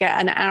might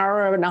get an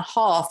hour and a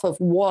half of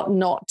what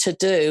not to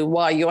do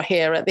while you're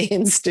here at the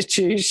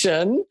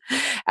institution.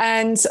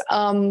 And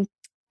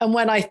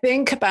when I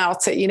think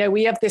about it,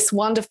 we have this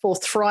wonderful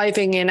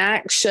Thriving in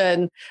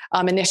Action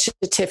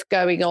initiative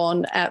going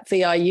on at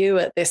VIU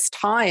at this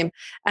time.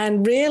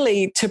 And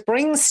really to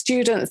bring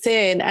students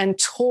in and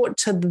talk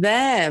to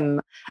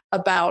them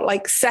about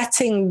like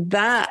setting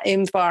that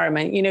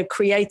environment,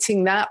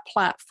 creating that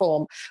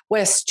platform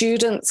where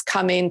students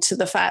come into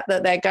the fact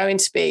that they're going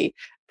to be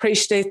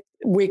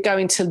we're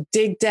going to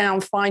dig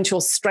down, find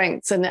your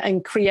strengths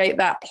and create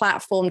that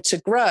platform to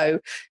grow,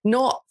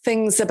 not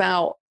things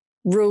about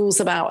rules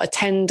about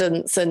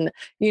attendance. And,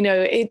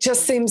 it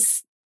just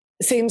seems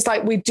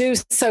like we do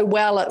so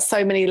well at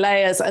so many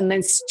layers, and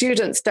then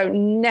students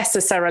don't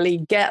necessarily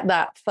get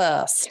that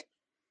first.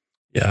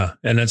 Yeah.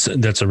 And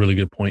that's a really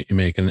good point you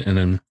make. And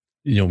then,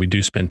 we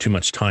do spend too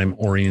much time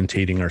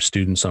orientating our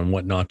students on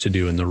what not to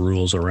do and the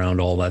rules around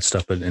all that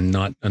stuff, and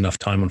not enough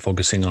time on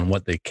focusing on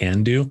what they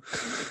can do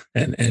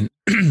and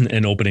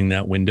and opening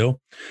that window.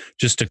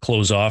 Just to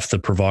close off the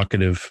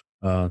provocative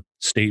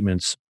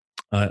statements,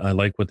 I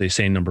like what they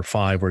say in number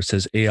 5, where it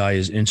says AI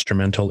is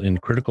instrumental in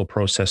critical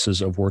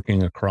processes of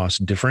working across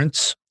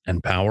difference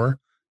and power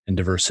and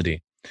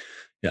diversity.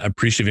 Yeah,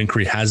 appreciative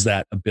inquiry has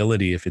that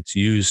ability, if it's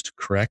used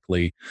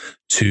correctly,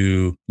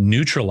 to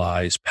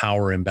neutralize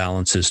power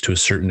imbalances to a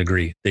certain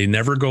degree. They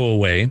never go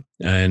away,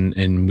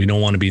 and we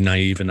don't want to be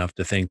naive enough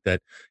to think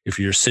that if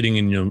you're sitting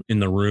in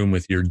the room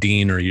with your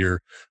dean or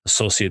your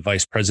associate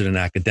vice president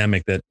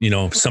academic, that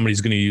somebody's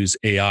going to use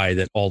AI,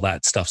 that all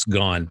that stuff's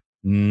gone.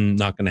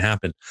 Not going to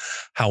happen.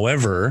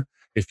 However,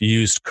 if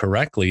used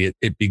correctly,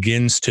 it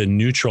begins to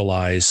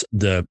neutralize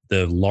the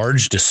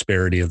large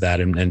disparity of that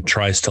and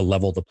tries to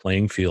level the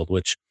playing field,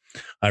 which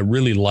I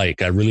really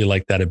like. I really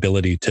like that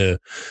ability to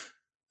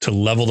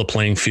level the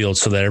playing field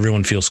so that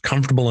everyone feels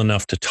comfortable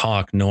enough to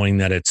talk, knowing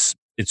that it's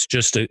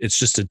just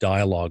a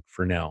dialogue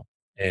for now.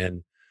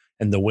 And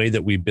the way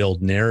that we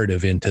build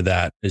narrative into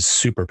that is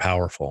super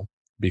powerful,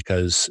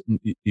 because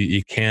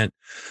you can't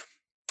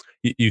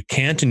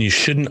and you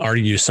shouldn't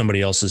argue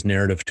somebody else's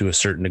narrative to a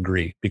certain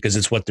degree, because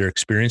it's what they're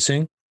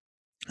experiencing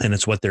and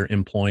it's what they're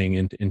employing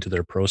into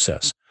their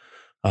process.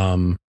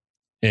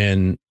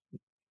 And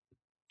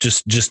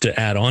just to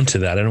add on to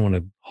that, I don't want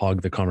to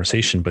hog the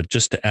conversation, but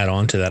just to add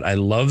on to that, I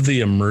love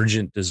the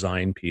emergent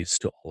design piece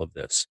to all of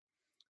this.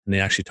 And they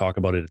actually talk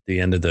about it at the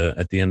end of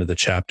the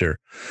chapter,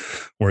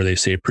 where they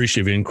say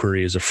appreciative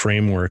inquiry is a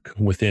framework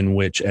within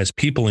which, as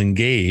people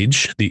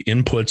engage, the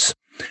inputs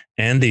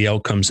and the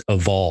outcomes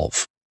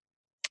evolve.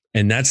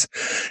 And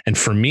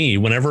for me,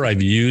 whenever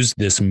I've used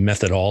this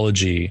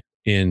methodology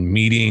in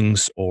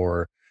meetings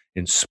or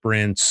in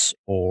sprints,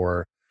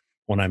 or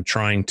when I'm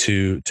trying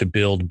to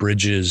build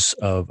bridges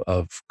of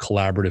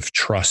collaborative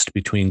trust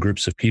between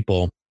groups of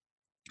people,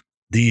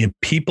 the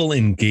people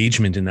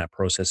engagement in that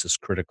process is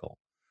critical.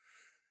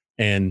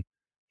 And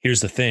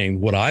here's the thing,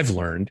 what I've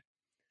learned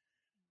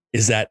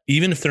is that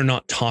even if they're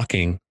not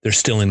talking, they're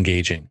still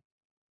engaging.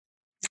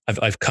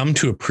 I've come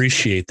to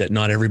appreciate that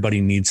not everybody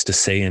needs to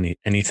say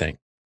anything.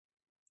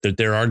 That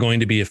there are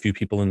going to be a few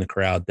people in the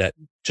crowd that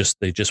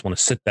they just want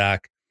to sit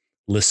back,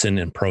 listen,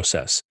 and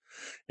process.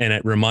 And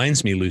it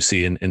reminds me,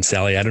 Lucy and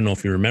Sally, I don't know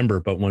if you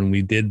remember, but when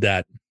we did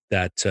that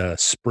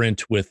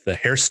sprint with the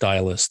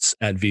hairstylists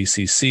at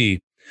VCC,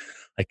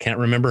 I can't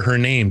remember her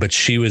name, but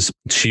she was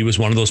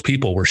one of those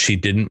people where she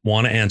didn't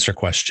want to answer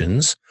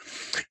questions.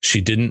 She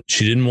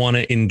didn't want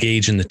to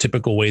engage in the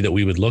typical way that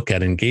we would look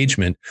at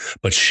engagement,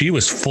 but she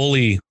was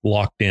fully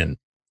locked in.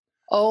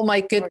 Oh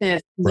my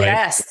goodness. Right?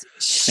 Yes.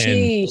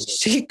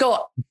 She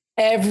got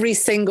every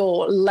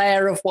single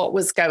layer of what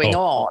was going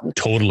on.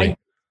 Totally.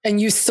 And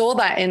you saw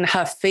that in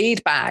her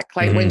feedback,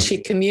 like when she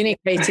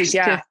communicated.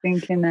 Just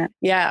thinking that.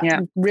 Yeah.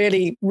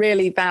 Really,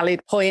 really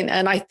valid point.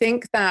 And I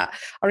think that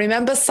I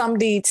remember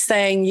somebody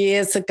saying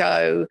years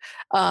ago,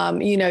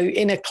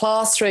 in a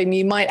classroom,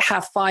 you might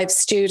have 5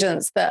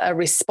 students that are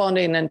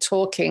responding and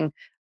talking,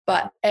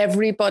 but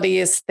everybody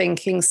is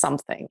thinking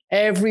something.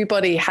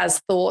 Everybody has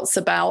thoughts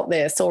about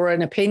this or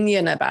an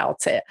opinion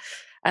about it.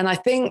 And I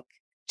think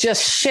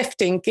just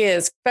shifting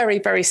gears very,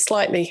 very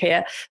slightly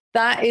here,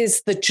 that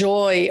is the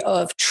joy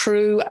of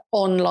true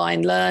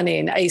online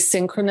learning,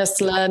 asynchronous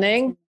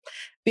learning,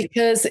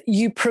 because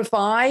you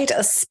provide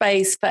a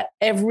space for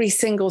every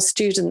single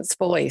student's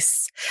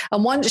voice.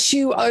 And once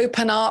you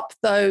open up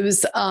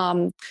those,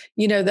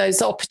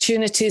 those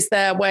opportunities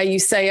there where you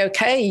say,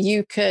 okay,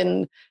 you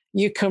can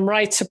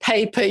write a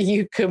paper,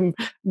 you can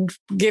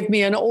give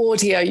me an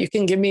audio, you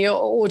can give me an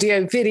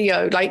audio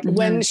video. Like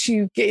once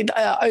you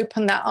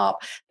open that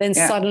up, then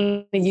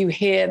suddenly you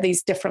hear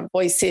these different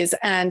voices.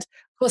 And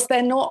of course,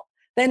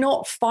 they're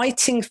not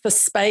fighting for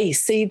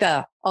space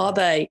either, are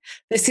they?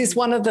 This is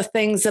one of the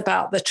things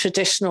about the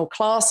traditional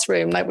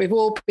classroom. Like we've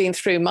all been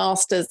through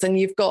masters, and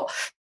you've got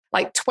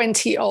like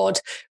 20 odd,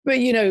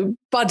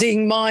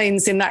 budding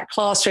minds in that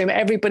classroom,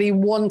 everybody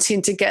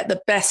wanting to get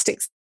the best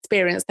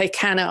experience they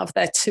can out of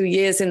their 2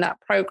 years in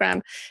that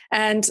program.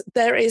 And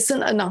there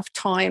isn't enough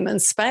time and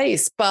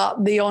space,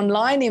 but the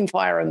online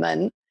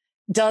environment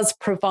does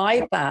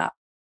provide that.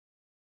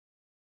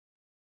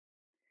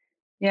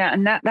 Yeah,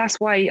 and that's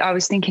why I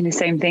was thinking the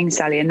same thing,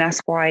 Sally. And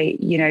that's why,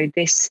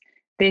 this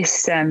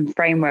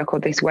framework or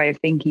this way of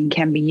thinking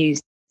can be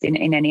used in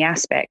any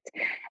aspect.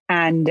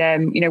 And,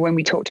 when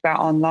we talked about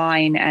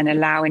online and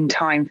allowing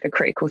time for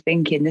critical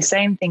thinking, the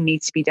same thing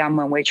needs to be done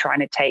when we're trying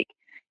to take,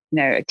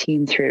 a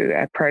team through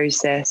a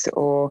process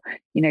or,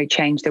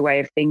 change the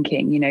way of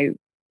thinking.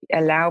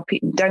 allow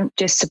people, don't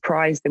just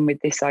surprise them with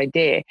this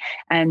idea.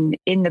 And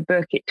in the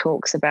book, it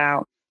talks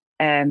about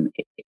down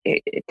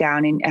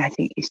in, I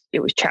think it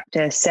was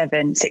chapter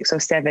 6 or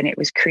 7, it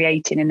was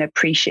creating an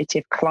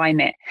appreciative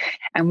climate.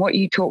 And what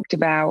you talked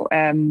about,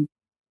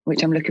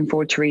 which I'm looking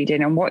forward to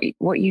reading, and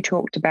what you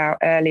talked about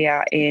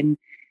earlier in,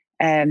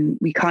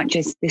 we can't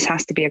just, this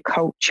has to be a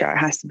culture, it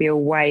has to be a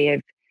way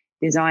of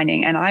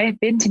designing. And I have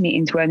been to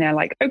meetings where they're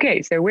like,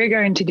 okay, so we're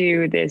going to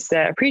do this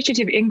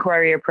appreciative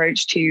inquiry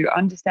approach to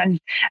understand.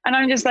 And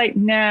I'm just like,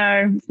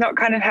 no, it's not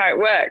kind of how it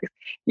works.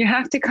 You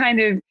have to kind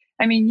of,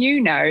 I mean,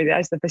 you know,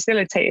 as the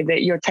facilitator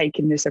that you're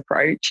taking this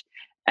approach,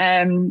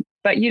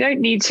 but you don't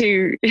need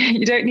to,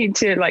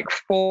 like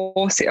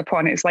force it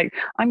upon. It's like,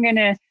 I'm going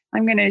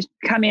to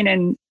come in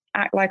and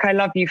act like I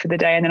love you for the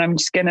day, and then I'm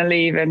just going to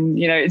leave. And,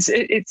 you know,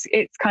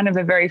 it's kind of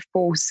a very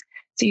force.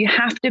 So you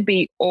have to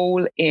be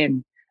all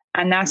in.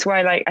 And that's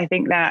why, like, I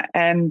think that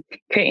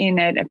creating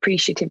an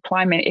appreciative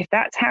climate, if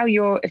that's how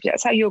you're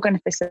going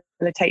to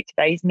facilitate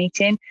today's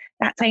meeting,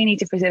 that's how you need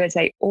to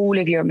facilitate all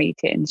of your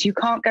meetings. You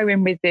can't go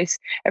in with this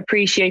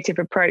appreciative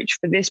approach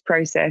for this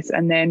process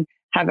and then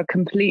have a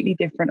completely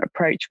different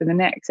approach for the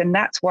next. And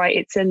that's why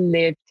it's a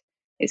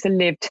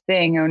lived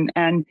thing.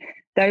 And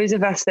those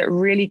of us that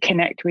really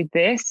connect with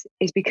this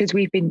is because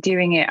we've been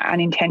doing it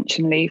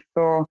unintentionally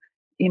for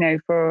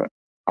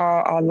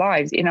our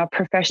lives, in our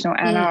professional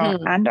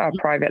and our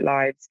private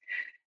lives.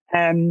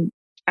 And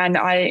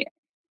I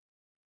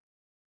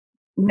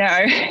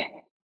know,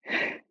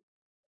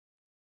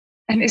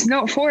 and it's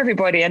not for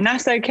everybody, and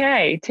that's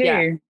okay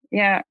too.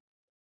 Yeah.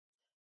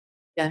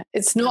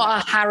 It's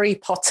not a Harry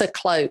Potter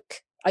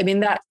cloak. I mean,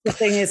 that's the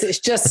thing, is it's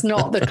just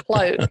not the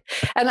cloak.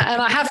 And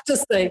I have to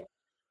say,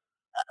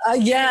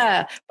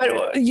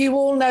 but you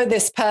all know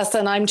this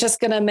person. I'm just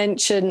going to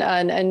mention,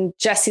 and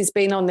Jesse's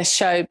been on this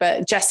show,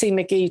 but Jesse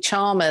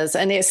McGee-Chalmers.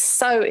 And it's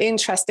so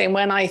interesting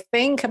when I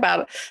think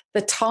about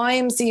the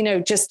times, you know,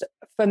 just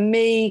for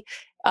me,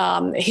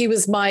 he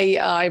was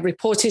I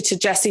reported to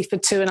Jesse for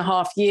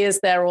 2.5 years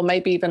there, or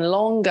maybe even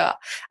longer.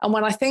 And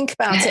when I think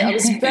about it, I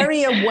was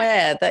very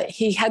aware that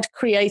he had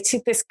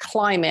created this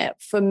climate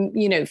for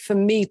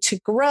me to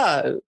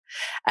grow.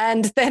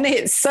 And then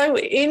it's so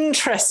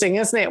interesting,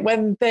 isn't it,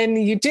 when then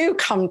you do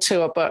come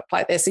to a book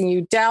like this and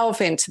you delve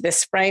into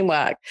this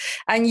framework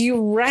and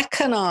you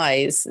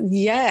recognize,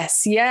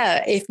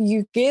 if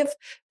you give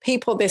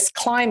people this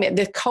climate,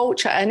 the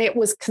culture, and it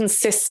was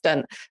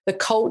consistent, the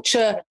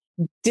culture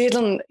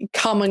didn't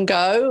come and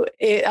go.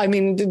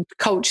 The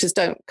cultures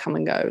don't come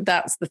and go.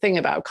 That's the thing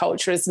about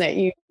culture, isn't it?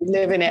 You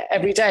live in it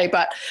every day.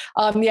 But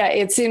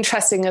it's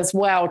interesting as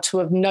well to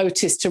have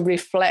noticed, to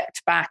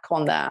reflect back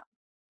on that.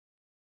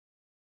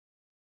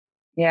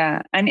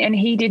 Yeah. And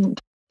he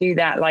didn't do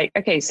that. Like,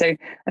 okay, so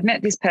I've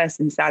met this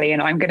person, Sally,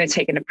 and I'm going to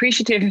take an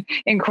appreciative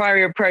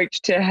inquiry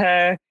approach to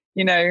her,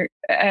 you know,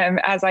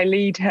 as I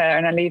lead her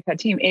and I lead her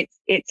team.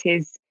 It's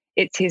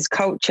his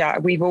culture.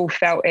 We've all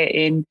felt it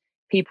in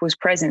people's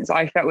presence.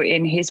 I felt it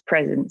in his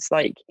presence.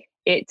 Like,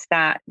 it's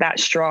that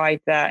strive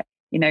that,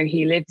 you know,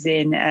 he lives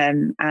in.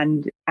 And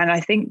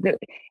I think that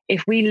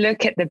if we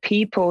look at the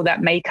people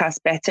that make us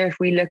better, if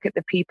we look at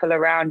the people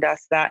around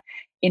us that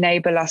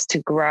enable us to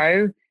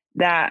grow,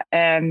 that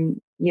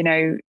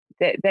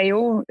that they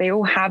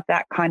all have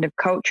that kind of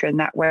culture and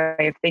that way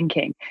of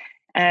thinking.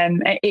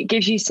 It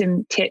gives you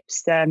some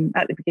tips at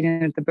the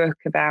beginning of the book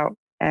about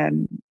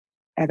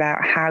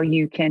how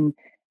you can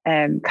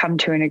come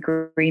to an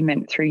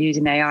agreement through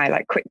using AI,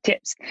 like quick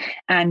tips.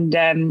 And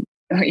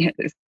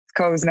it's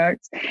Cole's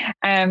notes.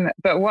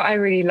 But what I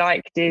really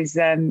liked is,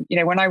 when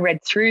I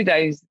read through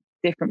those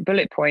different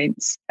bullet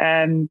points,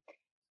 I'm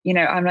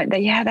like,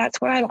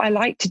 that's why I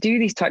like to do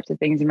these types of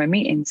things in my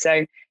meetings.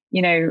 So,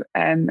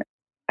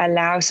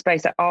 allow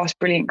space to ask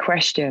brilliant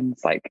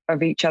questions, like,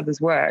 of each other's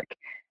work,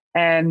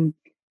 play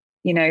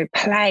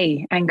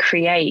and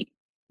create,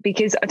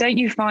 because don't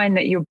you find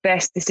that your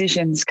best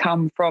decisions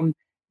come from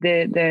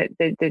the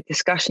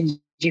discussions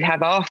you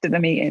have after the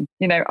meeting,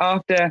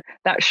 after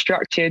that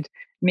structured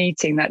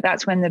meeting,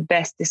 that's when the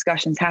best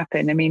discussions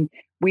happen. I mean,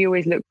 we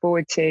always look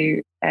forward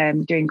to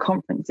doing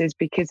conferences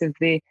because of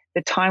the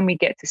time we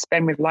get to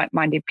spend with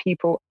like-minded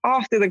people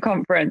after the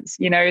conference,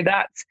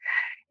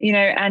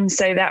 and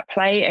so that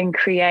play and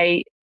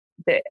create,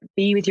 that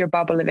be with your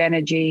bubble of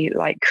energy,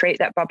 like create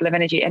that bubble of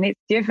energy. And it's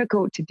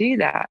difficult to do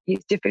that.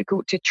 It's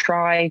difficult to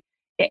try.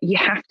 You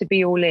have to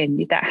be all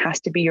in. That has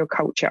to be your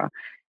culture.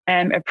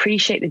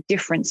 Appreciate the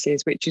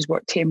differences, which is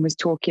what Tim was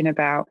talking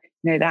about,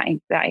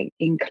 that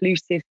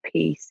inclusive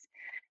piece.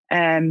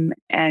 And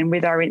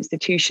with our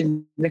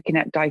institution, looking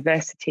at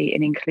diversity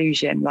and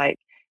inclusion, like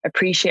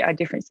appreciate our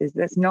differences.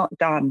 That's not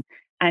done.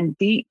 And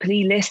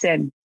deeply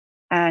listen.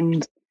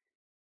 And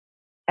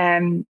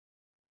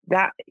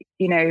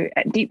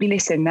deeply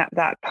listen,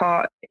 that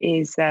part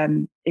is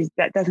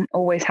that doesn't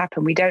always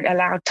happen. We don't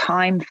allow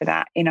time for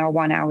that in our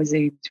 1 hour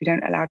Zooms. We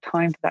don't allow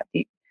time for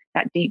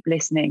that deep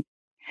listening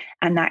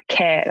and that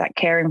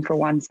caring for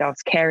oneself,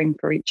 caring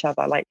for each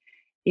other. Like,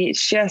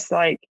 it's just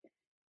like,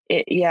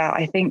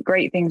 I think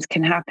great things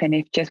can happen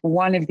if just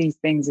one of these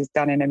things is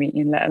done in a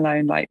meeting, let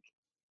alone like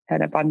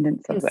an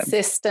abundance of them.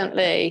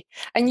 Consistently.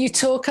 And you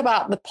talk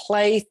about the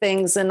play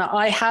things, and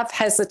I have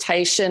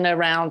hesitation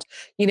around,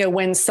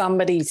 when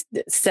somebody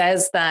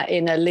says that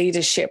in a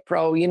leadership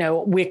role,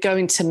 we're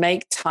going to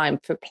make time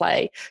for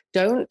play.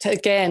 Don't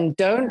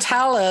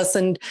tell us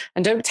and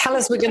don't tell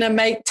us we're going to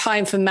make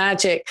time for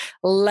magic.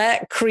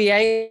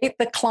 Create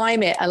the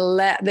climate and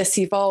let this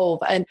evolve.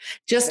 And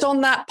just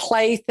on that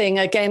play thing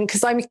again,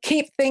 because I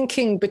keep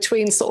thinking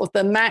between sort of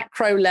the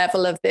macro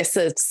level of this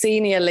as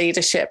senior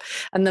leadership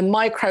and the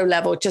micro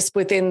level just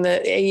within the,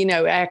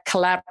 our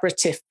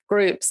collaborative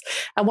groups.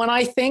 And when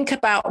I think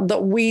about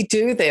that, we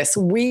do this,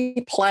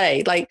 we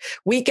play, like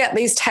we get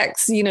these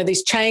texts,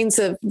 these chains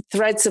of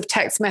threads of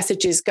text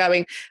messages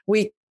going,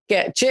 we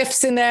get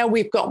GIFs in there,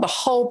 we've got the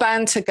whole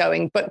banter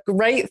going, but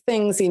great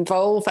things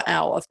evolve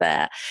out of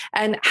there.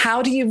 And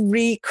how do you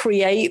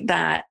recreate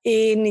that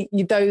in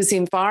those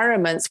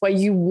environments where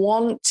you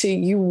want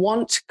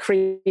to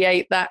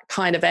create that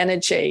kind of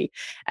energy?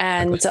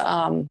 And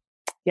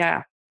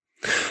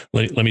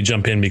Let me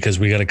jump in because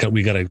we got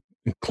to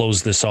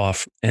close this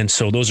off. And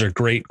so those are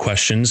great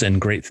questions and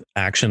great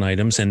action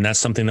items. And that's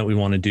something that we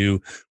want to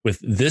do with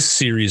this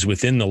series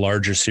within the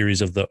larger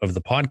series of the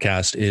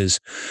podcast is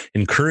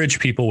encourage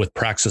people with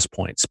praxis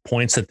points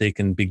that they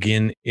can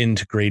begin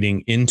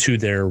integrating into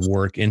their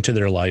work, into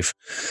their life,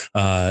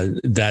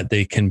 that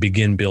they can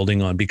begin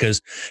building on.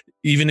 Because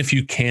even if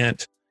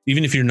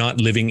you're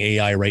not living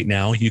AI right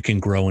now, you can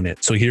grow in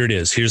it. So here it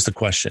is. Here's the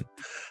question.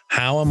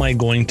 How am I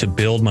going to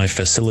build my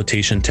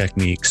facilitation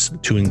techniques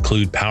to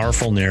include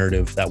powerful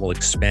narrative that will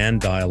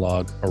expand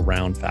dialogue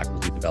around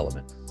faculty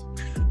development?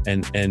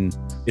 And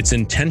it's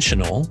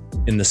intentional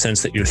in the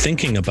sense that you're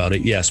thinking about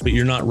it, yes, but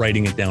you're not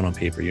writing it down on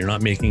paper. You're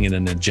not making it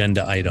an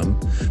agenda item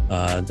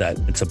that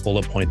it's a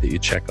bullet point that you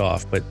check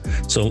off. But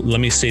so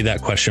let me say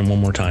that question one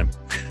more time.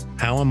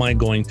 How am I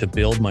going to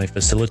build my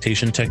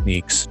facilitation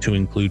techniques to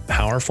include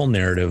powerful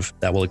narrative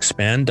that will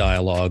expand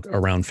dialogue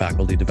around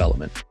faculty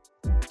development?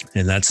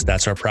 And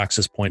that's our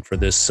praxis point for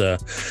this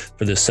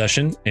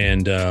session.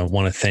 And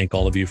want to thank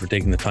all of you for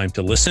taking the time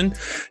to listen.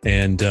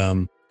 And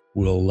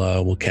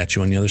we'll catch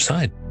you on the other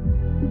side.